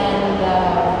properties, and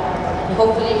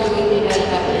hopefully we will be very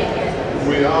happy.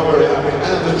 We are very happy,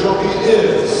 and the jockey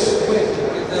is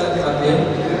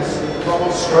from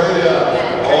Australia.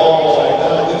 Oh,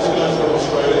 now these guys from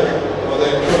Australia, well,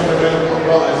 they come around from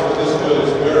rise, but this girl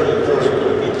is very, very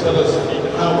good. Tell us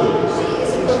how good. She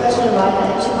is a professional rider,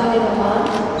 and she won in Oman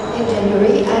in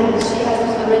January, and she has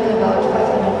ridden about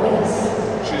 500 winners.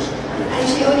 And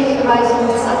she only rides on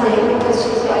Sunday because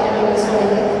she's riding in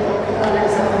Australia on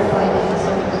Friday.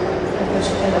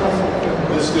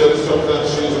 This girl is top class.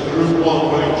 She is a Group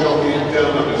 1 winning jockey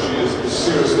down under. She is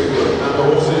seriously good. And the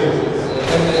horse is?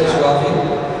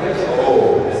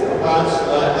 Oh, that's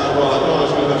that. Well, I don't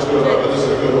ask you that's good about, but this is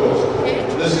a good horse.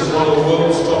 This is one of the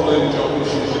world's top lady jockeys.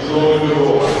 She's drawing a good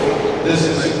horse. This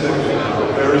is significant now,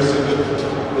 very significant.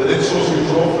 The next horse we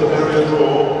draw for the barrier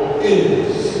draw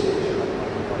is?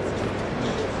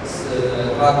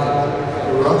 Rocket.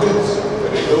 Rocket.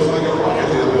 And it goes like a rocket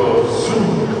here, though.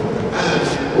 Zoom. And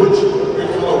which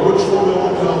Formula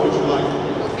 1 car would you like?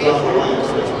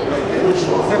 Which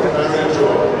one? Barrier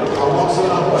draw.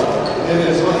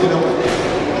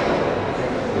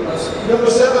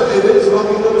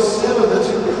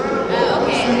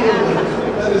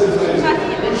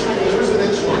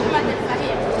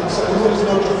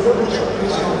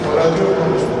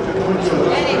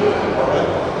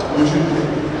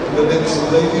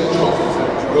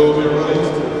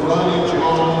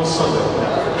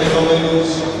 in the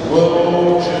Ladies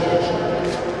World Championship.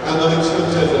 And the next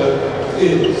contender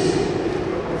is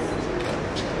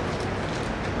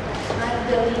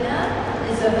Magdalena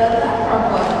Isabella from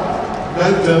Poland.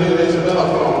 Magdalena Isabella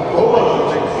from Poland.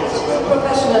 She's a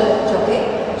professional jockey.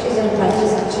 She's in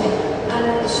practice actually.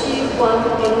 And she won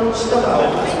in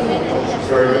Stockholm.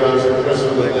 Very good, I was impressed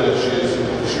with that.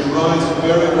 She rides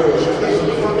very well. She plays on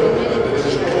the front of her, but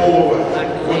it's all over.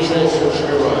 Which horse will she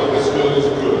ride? This girl is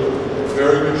good.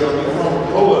 Very good jockey from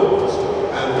Poland.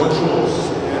 And which horse?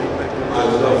 I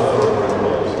love her around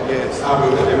Poland. Yes.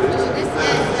 Abu Dhabi.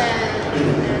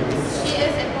 She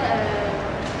is a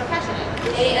professional.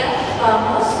 A.F.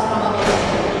 Ramos from America.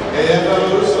 A.F.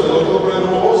 Ramos, a local bred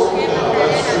horse. Now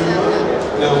that's super.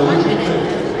 Now what do you think?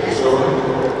 So,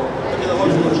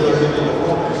 you put your head in the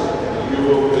box. You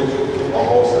will pick a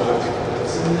horse out.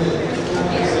 That's in there.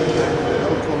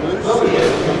 Lovely.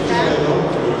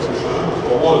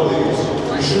 Or one of these.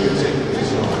 You shouldn't take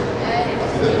these on.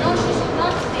 No, she should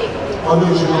not take. Oh no,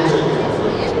 she won't take them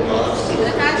off.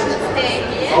 The car should stay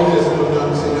here. Oh yes, no,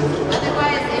 I'm saying.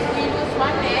 Otherwise, if we lose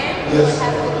one leg, we Yes. will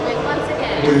have to do it once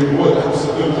again. We would,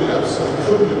 absolutely, absolutely.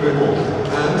 Couldn't agree more.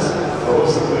 And the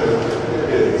horse there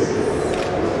is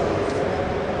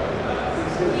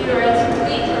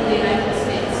Theoretically from the United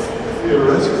States.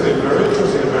 theoretically very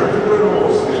interesting American bred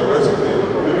horse. Theoretically,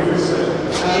 beautifully said.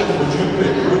 And would you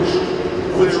pick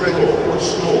which record, which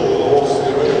stall the horse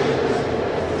theoretically?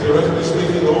 Theoretically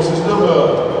speaking, the horse is number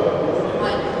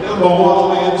one on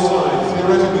the inside.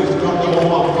 Theoretically, it's got number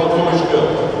one for the Polish girl.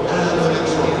 And the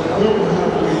next one, who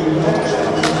have we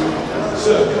got?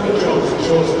 Sir, come on,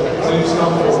 George, please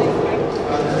come forward.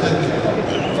 And thank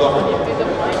you. Lovely.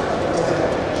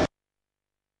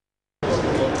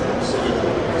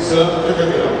 Sir, pick a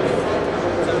girl.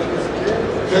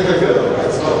 Pick a girl.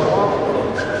 That's lovely.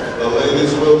 The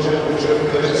Ladies World Championship,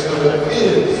 the next number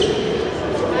is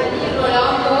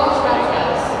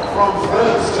from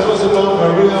France. Tell us about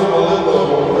Maria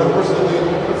Orlando, representing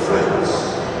France.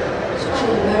 She's born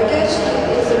in America. She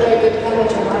is a very good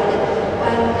amateur rider.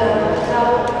 And now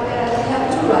we have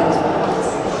two riders from France.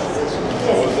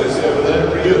 Yes. What they say over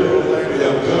there? You. We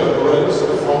have good riders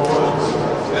from France.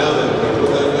 Now then, we put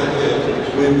that back in.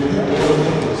 With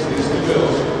these two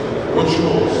girls. Which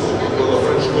horse will the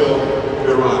French girl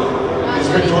be riding? He's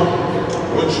picked one.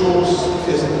 Which horse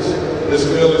isn't? This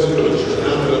girl is good. She's an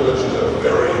amateur, but she's a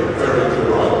very, very good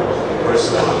rider. Very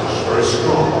stylish, very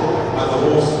strong. And the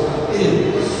horse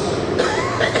is.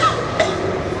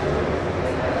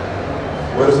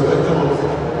 Where does the bet come on?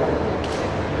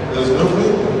 There's no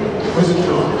bet. Where's it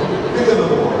going? Pick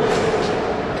another one.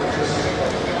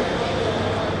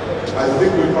 I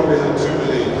think we probably had too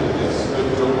many. Yes,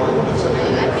 don't worry about it.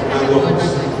 And the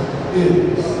horse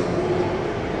is.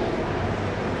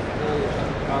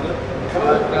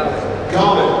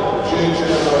 Garnet.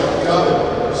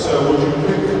 Garnet. So would you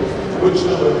pick which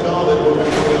number Garnet will be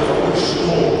coming out? Which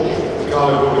stall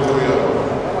Garnet will be coming out?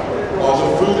 While the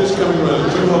food is coming around,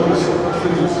 do help us,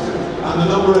 please. And the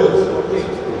number is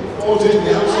 14,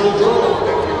 the outside draw.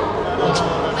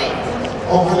 Wait.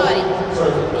 Oh, Sorry.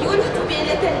 Sorry. You need to be a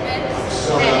little bit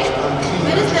Sorry, ready. I'm keen.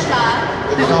 Where is the car?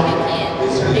 The I car will be in.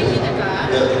 is Bring here. me the car.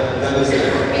 Yeah, that is it.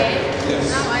 Okay. Yes.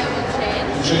 Now I will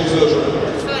change. Change those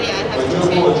around. Sorry, I I have do to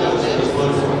change apologize, numbers. it's my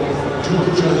fault. Do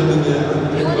put your hand in there and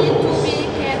pick You the need to horse. be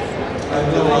careful. I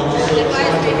know, I'm just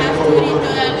Otherwise, we have to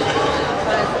return all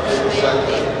of us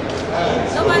immediately.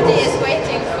 Nobody is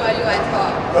waiting for you at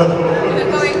home. You're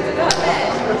going to the hotel.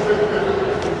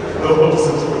 The horse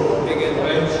is good. Big and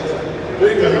rich.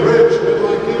 Big and rich, but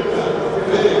like you,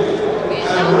 big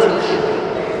and rich.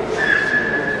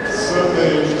 Sunday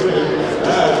is big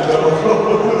and the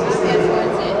horse is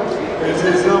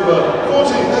it is number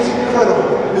 14, that's incredible.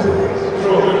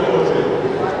 Drawing 14.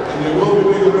 And you will be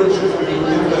big and rich if you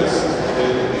invest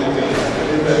in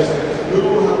invest. Who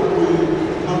have we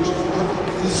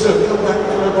sir, come back,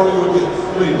 can I borrow you again?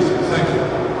 Please, thank you.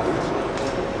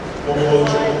 One more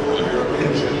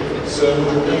European champion. Sir,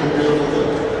 would you pick a beautiful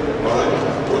girl? Alright,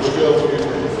 which girl do you pick?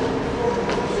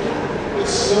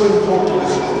 It's so important,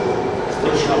 isn't it?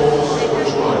 Which horse,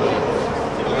 which rider?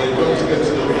 And they've got to get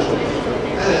to know each other.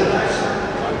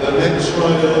 And the next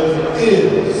rider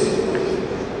is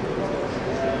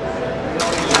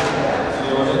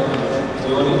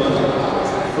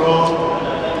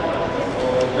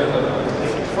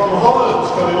from Holland,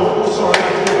 coming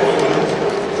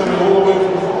all the way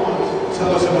from Holland.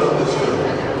 Tell us about this girl.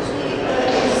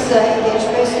 She's engaged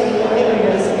basically in every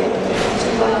race. She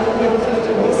won nearly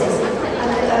 50 races.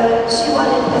 And she won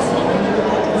in Brazil in the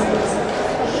United States.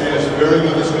 She is very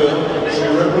good, this girl. She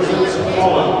represents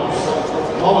Holland.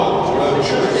 Holland, where the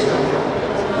church is.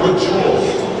 Which horse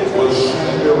will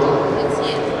Shangri-La?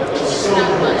 So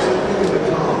good,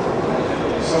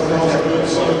 some cars are good,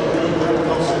 some are good,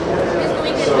 not so good.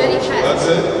 So that's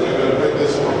it, you're going to pick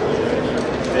this one.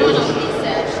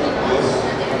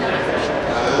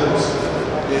 And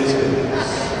it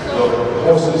is. The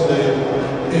horse's name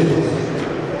is.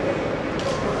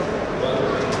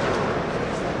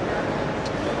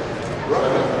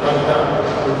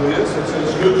 Yes,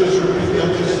 it's good, just repeat the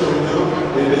answer so we know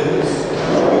it is.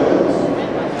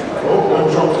 Oh, I've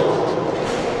dropped it.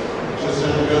 Just so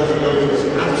we have to go, it's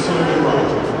absolutely right.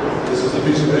 This is the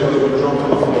piece of paper that we dropped on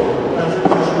the floor. Patrick,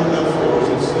 please read that for us,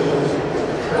 it says.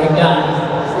 Ragdan.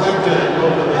 Ragdan,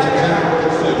 well, that's exactly what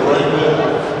it said, right there.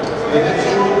 The next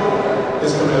one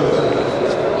is coming up there.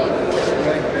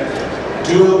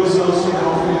 Do help yourselves some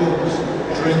coffee and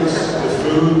drinks, the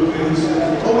food, please.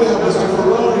 Oh, we have Mr.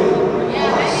 Ferrari.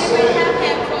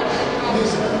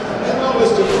 Hello,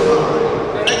 Mr. Ferrari.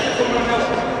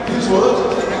 He's what?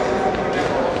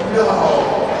 No.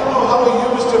 Hello, how are you,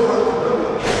 Mr. Ferrari?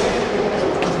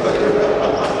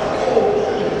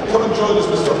 Come and join us,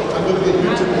 Mr. I'm going to get you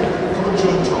to come and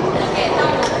join Tom.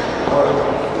 All right.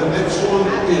 The next one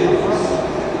is.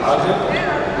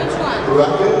 Which one?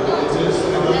 Racket. It is. The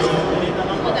other one?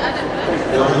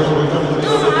 We're coming to the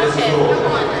other.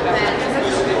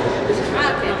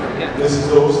 This is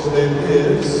those name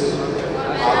is.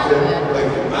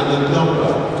 And the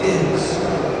number is.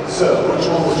 So, which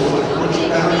one would you like? Which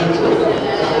area do you like?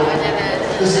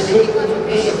 This is good.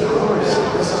 This is Ferrari.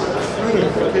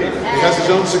 He has his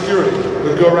own security. We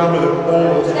go around with it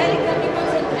all the time.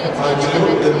 I do.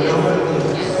 The number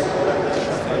is.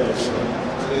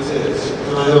 It is.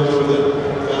 Can I help you with it,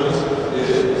 guys? It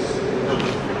is.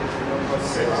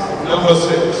 Number 6.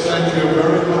 Thank you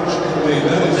very much indeed.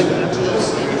 That is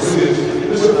fantastic. It really is.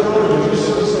 Mr. Ferrari, would you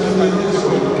stand in here so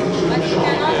we can get you in shot?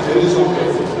 It is okay.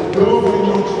 Who have we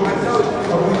not to?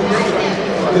 Have we not to?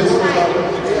 Yes, we have.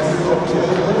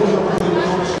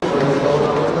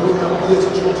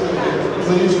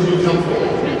 Please, will you come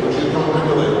forward? Would you come back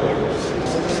later?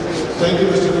 Thank you,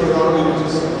 Mr. Ferrari.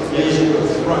 Yes,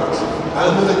 right.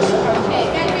 And the next one.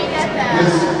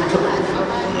 Yes,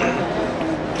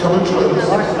 come and join us.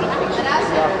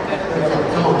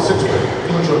 Come on, 6 pack.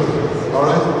 Come and join us. All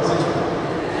right? 6 pack.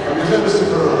 Have you met Mr.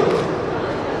 Ferrari?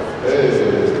 Hey,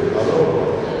 hello.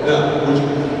 Now, would you,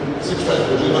 6 pack,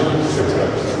 would you like 6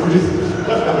 pack? Would you?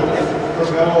 From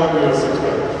now on, we have 6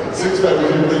 pack. 6 pack,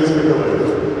 would you please pick a lady?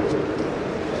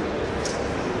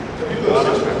 Have you got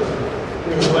 6 pack?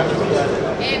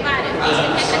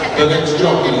 The next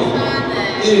jockey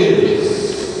is.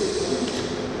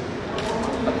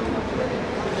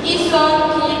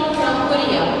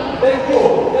 Thank you.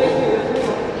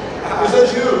 Is that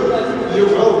you?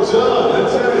 You're well done.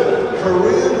 Let's have it.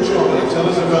 Korean jockey. Tell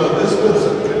us about this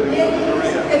person. Yes,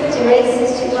 50 races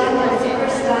to run. It's the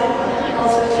first time.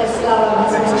 Also, as Lara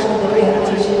has mentioned, the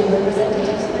rehabilitation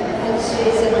representatives. And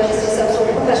she's a very successful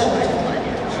professional.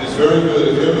 She's very good.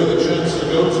 If you ever get the chance to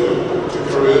go to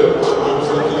Korea, I was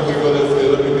lucky to go there for the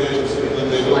Olympic Games, and then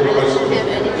they go to bicycle.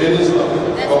 It is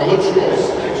lovely. But which horse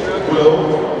will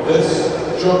this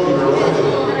jockey ride in?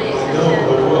 I know,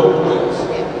 the world wins.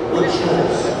 Which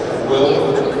horse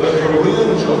will the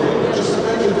Korean jockey? Just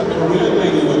imagine the Korean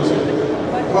lady wins it.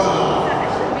 Wow.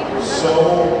 So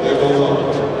they go on.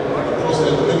 Of course,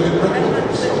 they're the big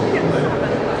record. So,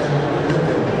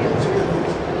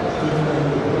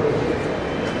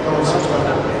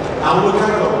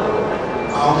 Almacaco.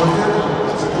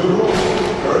 That's a good horse.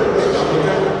 Very good.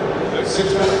 Almacaco.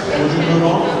 6 minutes. Would you move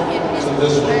on to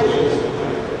this one, please?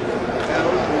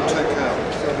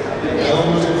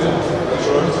 That's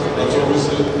right. That's what we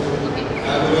said.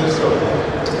 And the next one.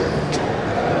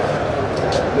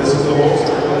 This is the horse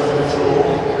that goes to control.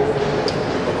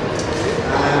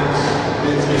 And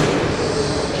it is.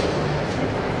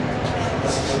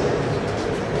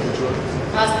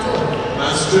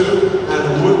 Mastu. And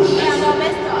which?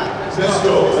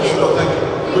 Mesto, thank you.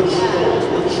 Which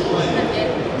lane?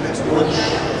 Which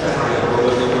area? Well,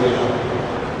 let me know.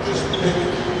 Just pick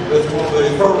this one, the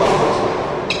Ferrari.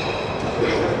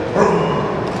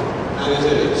 And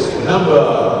it is number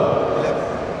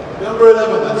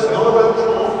 11. That's not about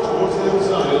towards the other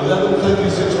side.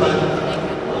 11:26 rank.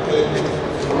 Okay,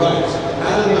 right.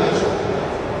 And the next one.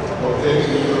 Okay,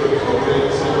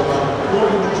 say about.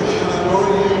 Can I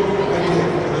borrow you? Can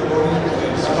I borrow you?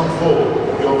 Please come forward.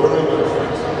 You're very good,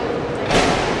 friends.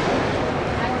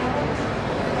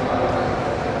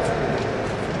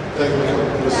 Thank you.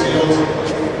 We'll see you on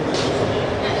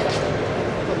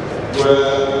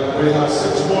where we have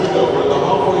 6 more to go. We're at the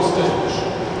halfway stage.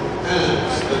 And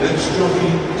the next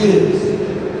jockey is.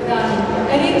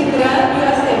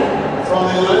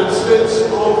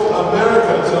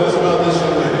 tell us about this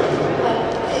young lady.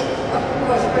 Of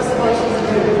course, first of all, she's a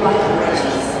very good wife.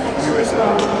 She's actually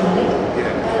from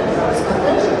England,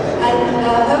 Scotland. And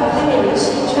her family,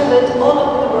 she traveled all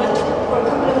over the world for a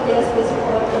couple of years with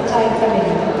her entire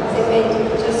family. They made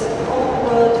just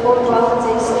all around.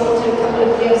 They stayed a couple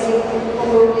of years in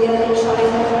Mongolia, in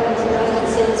China, and the United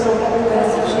States, or everywhere.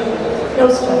 So she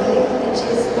knows traveling, and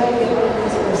she's a very good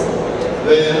person.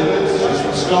 There you have it. She's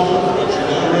from Scotland, but she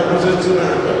now represents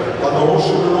America. Like the horse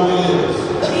Ferrari is.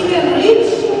 Big and rich.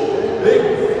 Big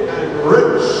and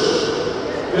rich.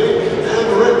 Big and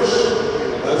rich.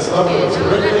 That's lovely. It's a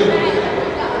great name.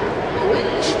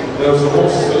 There's a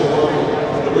horse that won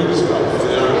the biggest cup for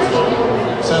the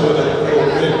Arabs Saturday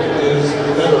called Big is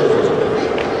very rich.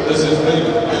 This is Big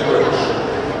and rich.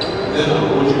 Now,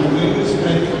 would you please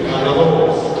pick another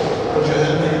horse? Put your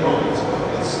hand in your pocket.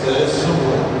 It's there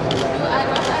somewhere. I'm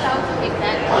not allowed to pick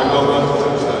that. I'm not allowed to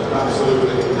touch that,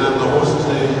 absolutely. And the horse's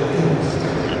name is?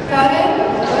 Karen,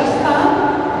 Westham,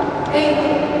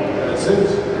 Amy. That's it.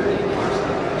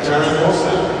 Karen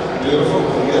Wilson. Beautiful.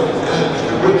 Yep. And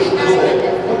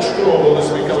which draw will this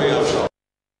be coming out from?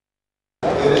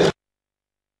 It is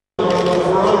on the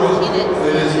Ferrari.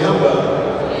 It is number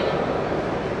 2.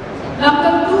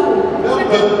 Number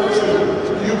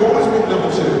 2. You've always been number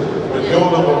 2, but you're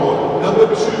number 1. Number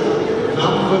 2.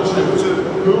 Number 2.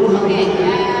 Who have you?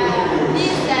 Derek.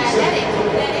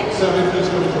 Sammy, please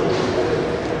come to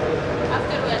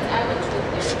Afterwards, I will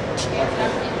choose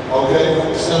them. Okay,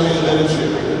 Sammy and then you.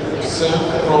 Sam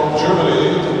from Germany,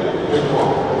 big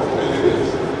one.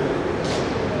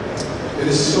 It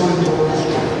is so important.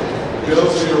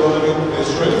 Girls are arriving, the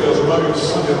Australian girls are arriving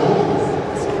Sunday morning.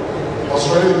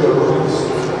 Australia girl arrives.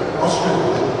 Australia.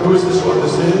 Who is this one?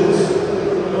 This is?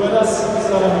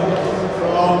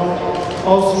 From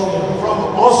Austria. From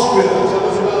Austria. Tell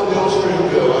us about the Austrian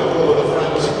girl. I call her the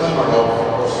famous glamour of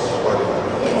Australia.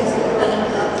 Yes,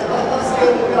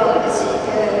 Australian girl,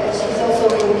 she's also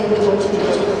in the motor.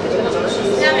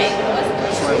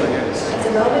 At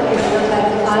the moment, we don't have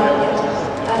the final yet.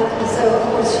 And so, of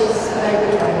course, she's a very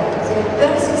good rider. So,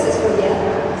 very successful, yeah.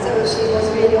 So, she was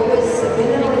really always a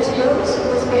winner when she goes. She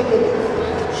was very good.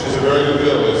 She's a very good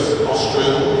girl. It's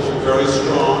Austrian, very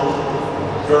strong,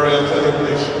 very athletic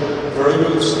nation, very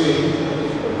good at skiing.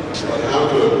 But how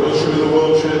good? Will she be the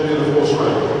world champion of horse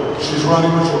riding? She's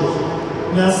riding which horse?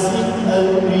 Nassim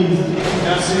Al-Reed.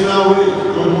 Nassim Al-Reed,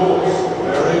 good horse.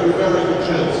 Very, very good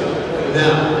chance.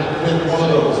 Now, pick one of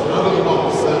those. Out of the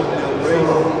box, that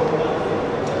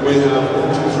we have 1,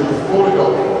 2, 3, 4 to go.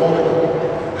 4 to go.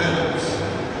 And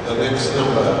the next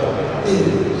number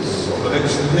is, or the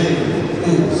next name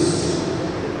is...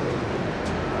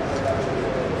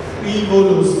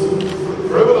 Frivolous.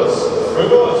 Frivolous.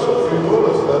 Frivolous or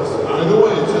frivolous. That's either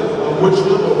way. Which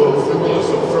number will frivolous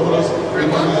or frivolous be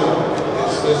coming out?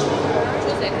 It's this one.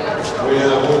 We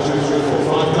have 1, 2, 3,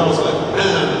 4, 5 cars left.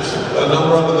 And the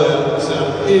number under there,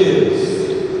 Sam, is...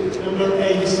 Number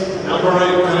 8. Number 8.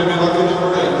 Can I be lucky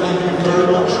number 8? Thank you very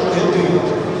much indeed.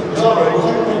 Laura, would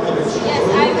you pick the next one? Yes,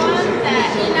 I want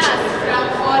Inas from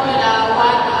Formula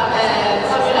 1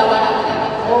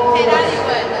 Ferrari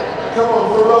World. Come on,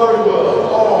 Ferrari World.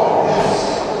 Oh,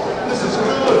 yes. This is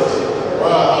good.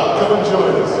 Wow, come and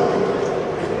join us.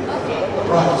 Okay.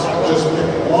 Right, just pick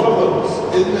one of those.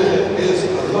 In there is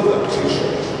another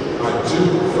t-shirt. I do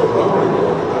Ferrari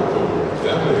World. I put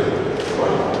definitely.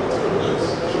 Wow, that's very nice.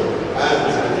 Sure. And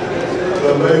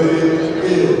the lady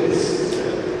is...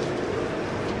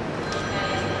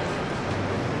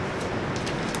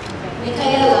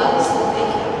 Michaela, Slovak.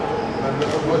 And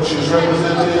what she's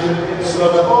representing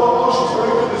Slovak. Oh, she's very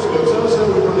good this girl. Tell us how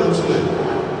we pronounce her name.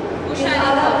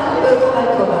 Michaela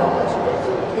Kubakova.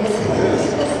 Yes.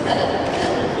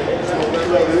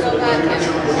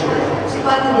 She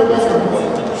won in the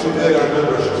Netherlands. She did, I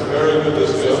remember. She's very good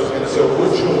this girl. So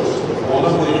which horse? One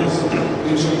of these.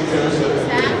 Each of you carries that.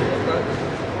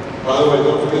 By the way,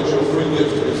 don't forget your free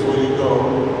gift before you go.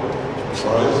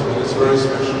 Alright? And it's very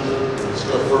special. It's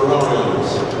got Ferrari on it.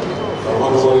 I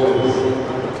wonder what it is.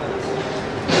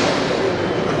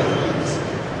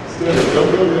 Don't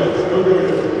go yet. Don't go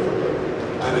yet.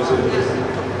 And it is.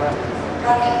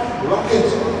 Rocket. Rocket.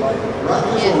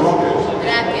 Racket Yes. or rocket?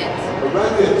 Racket. A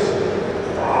racket.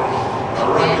 A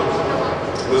racket.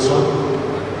 This one?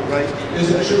 Right. Is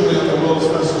it true we have the world's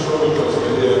fastest roller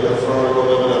coaster here at Ferrari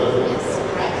World Ever? Yes,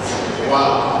 right.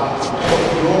 Wow.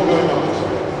 We're all going on it.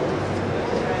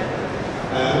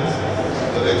 And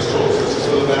the next horse, this is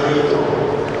the barrier draw.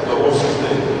 The horse's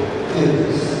name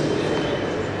is...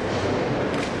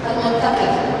 Montaka.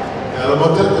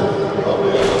 Montaka.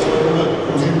 Lovely.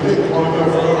 Would you pick one of your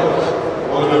Ferraris?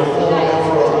 One of your 4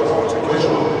 Ferraris? Which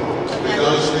one?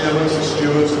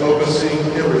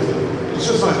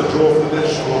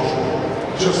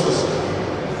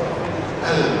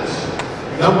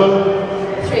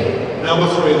 Number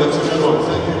 3, that's a good one.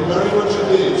 Thank you very much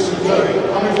indeed.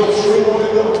 Superb. And we've got 3 more to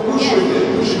go. Who should we get?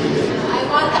 Who should we get? I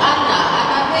want Anna.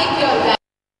 Anna, thank you.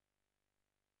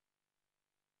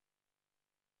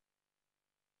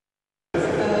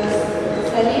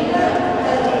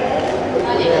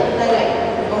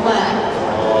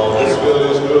 Oh, this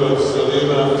girl is good.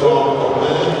 Salima Tom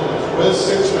Oman. Where's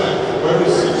Six-Pack? Where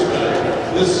is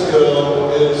Six-Pack? This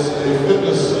girl is a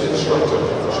fitness instructor.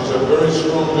 She's a very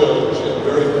strong girl. She's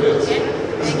very fit.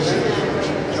 She's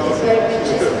very good.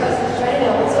 She's a personal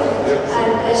trainer also.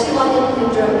 And she won in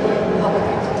Germany, in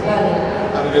Berlin.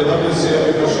 And it'd be lovely to see her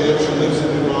because she actually lives in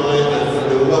Dubai and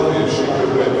it'd be lovely if she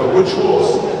could win. But which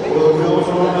horse will the girl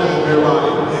from Oman be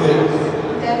riding?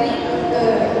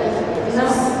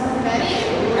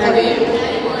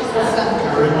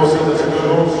 Very Morsen, that's a good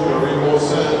horse. Very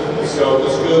Morsen. So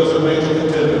this girl is a major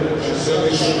contender. She's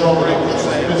certainly strong enough. She's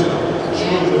fit enough. She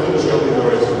will be the fittest jockey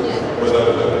there is. Without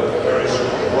a doubt. Very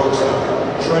strong. Works hard.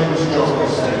 Trains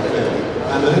jockeys.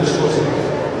 And the next horse.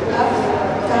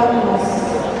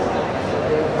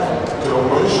 Don't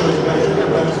worry, show you back to your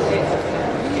back.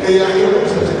 Hey,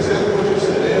 that's exactly what you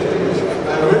said.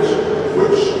 And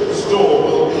which store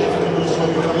will the afternoon song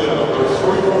be coming out of? There are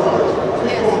 3 Ferraris.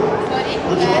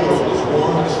 Which one is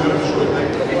 1, 2, 3?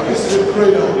 This is a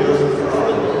great idea as a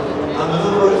Ferrari. And the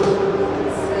number is?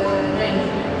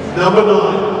 Number 9.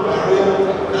 Barrier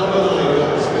number 9,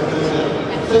 guys.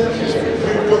 Thank you.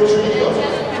 You've got 2 left.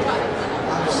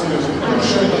 Absolutely. Good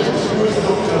shake. Smooth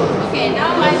knockdown. Okay,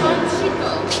 now I want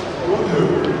Chico. Who?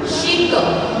 Chico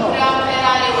from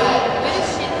Ferrari World. Where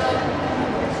is Chico?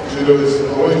 Chico is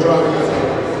always driving it.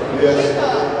 Yes. Here it is.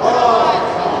 Oh,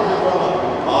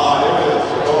 how are you?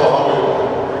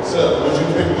 Sir, would you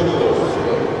pick one of those?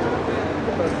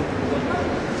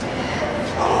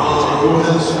 Who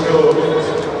has scored it?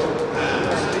 And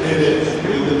it is.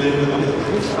 Read the name of the name.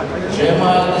 Gemma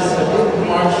Elizabeth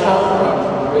Marshall from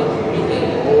Great Britain.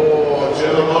 Oh,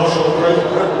 Jenna Marshall, Great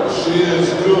Britain. She is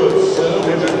good. Sir,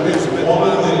 would you pick one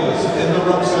of these in the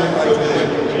rucksack for the name?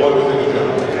 What do we think of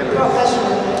Gemma?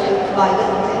 Professional rider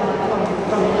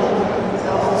from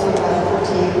so also about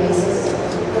 40 races.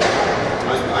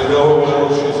 I know her well.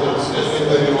 She's an outstanding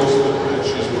lady horse, and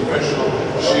she's professional.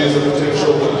 She is a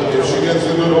potential winner. If she gets a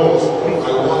good horse,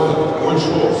 I wonder which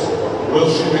horse will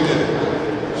she be getting?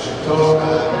 Chateau,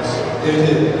 and it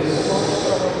is.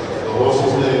 The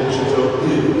horse's name, Chateau,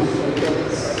 is.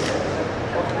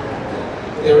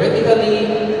 Theoretically,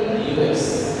 US.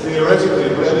 Theoretically,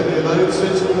 bred in the United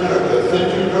States of America. Thank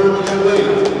you very much indeed.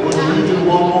 Would you do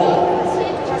one more?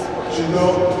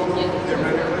 Chateau?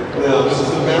 Now, this is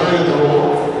the barrier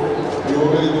draw. You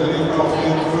will be getting coffee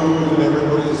and food, and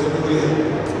everybody is here.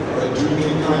 I do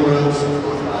keep coming around, so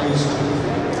please do.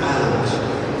 And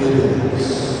it is.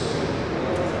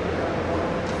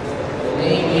 The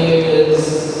name is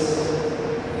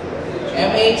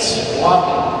MH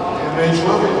Walking. MH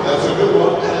Walking, that's a good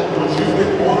one. And would you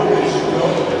pick one of these? You know,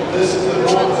 this is the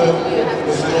one that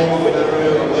the strong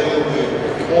area of laying the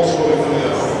horse will be coming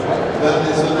out. That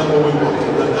is the number we want.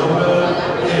 The number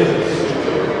is.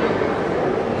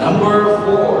 Number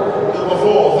 4. Number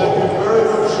 4, thank you very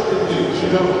much indeed. You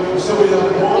know, so we have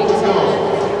 1 to go.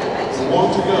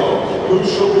 1 to go. Who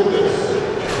shall be this?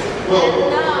 Well,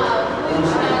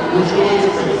 would you like to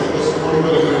pick it? Because we're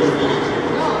going to go to it.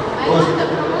 No, I want the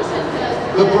promotion girl.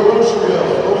 The promotion girl.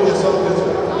 Oh, yes, I'll get it.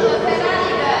 No, the Ferrari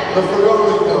girl. The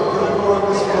Ferrari girl. Can I go on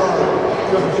this Ferrari?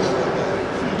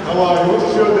 How are you? What's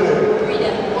your name?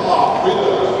 Frida. Ah,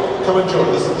 Frida. Come and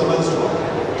join us at the last one.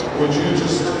 Would you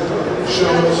just show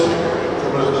us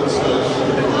from around that side?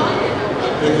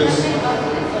 Because,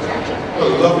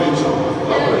 well, lovely Tom,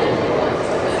 lovely.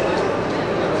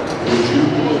 Would you?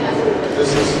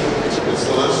 It's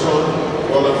the last one.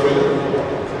 Well done, Frida.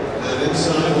 And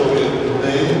inside will be a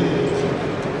name,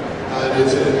 and it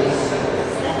is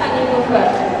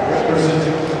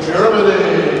representing Germany.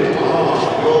 Ah,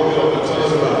 you'll be able to tell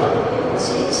us about it.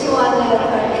 She won her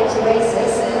 80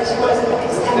 races. She was an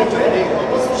ex-amateur,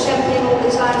 also champion all the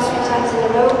time, 3 times in a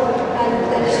row. And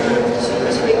then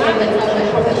she became a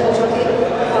professional jockey.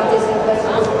 This was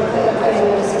a very,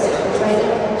 very successful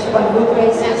trainer. She won road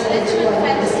races and she won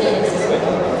fantasy races.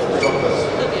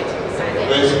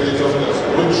 Basically telling us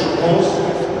which horse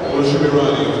will she be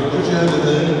riding. If you put your hand in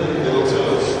there, it'll tell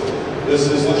us. This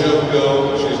is the German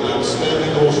girl. She's an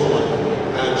outstanding horsewoman,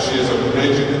 and she is a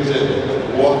major contender.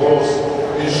 What horse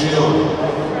is she on?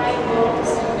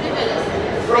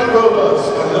 Frank Bowlers.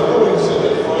 I love what you said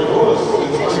that. Frank Bowlers.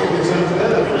 It's like it's in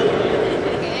there, Frida.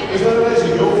 Isn't that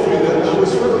amazing? You're Frida, and we're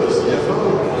frivolous.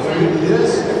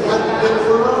 Yes. And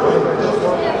Ferrari.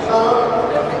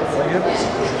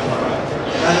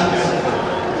 And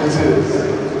It is.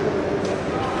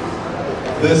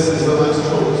 This is the last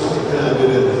choice, and it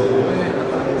is.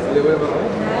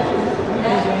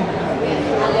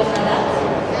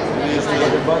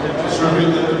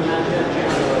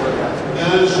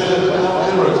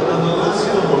 And the last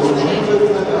number, would you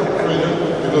lift that up, Freedom?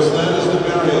 Because that is the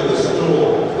barrier, the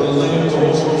store, the lane to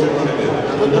also be running in.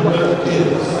 The number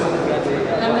is?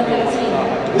 Number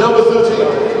 13. Number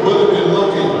 13. Will it be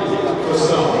lucky for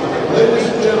some? Ladies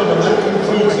and gentlemen, that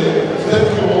concludes it. Thank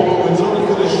you all, but we're not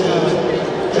finished yet.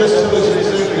 Just tell us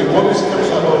exactly what is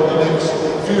coming up over the next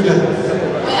few days.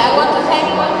 Well, I want to thank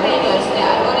all trainers that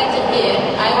are already here.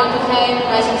 I want to thank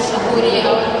Majid Shahouri.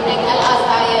 I want to thank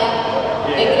Al-Azhar.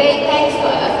 A great thanks to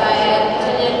Al-Azhar.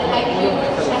 Thank you,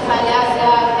 Sheikh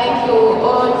Al-Azhar. Thank you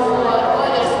all for all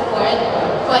your support.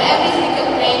 For every single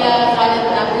trainer, Khalid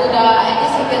Nabuda, every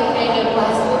single trainer who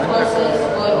has put courses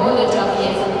for all the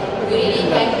jockeys, we really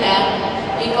thank them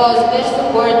because their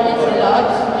support means a lot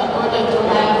in order to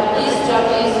have these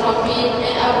jockeys compete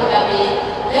in Abu Dhabi,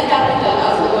 the capital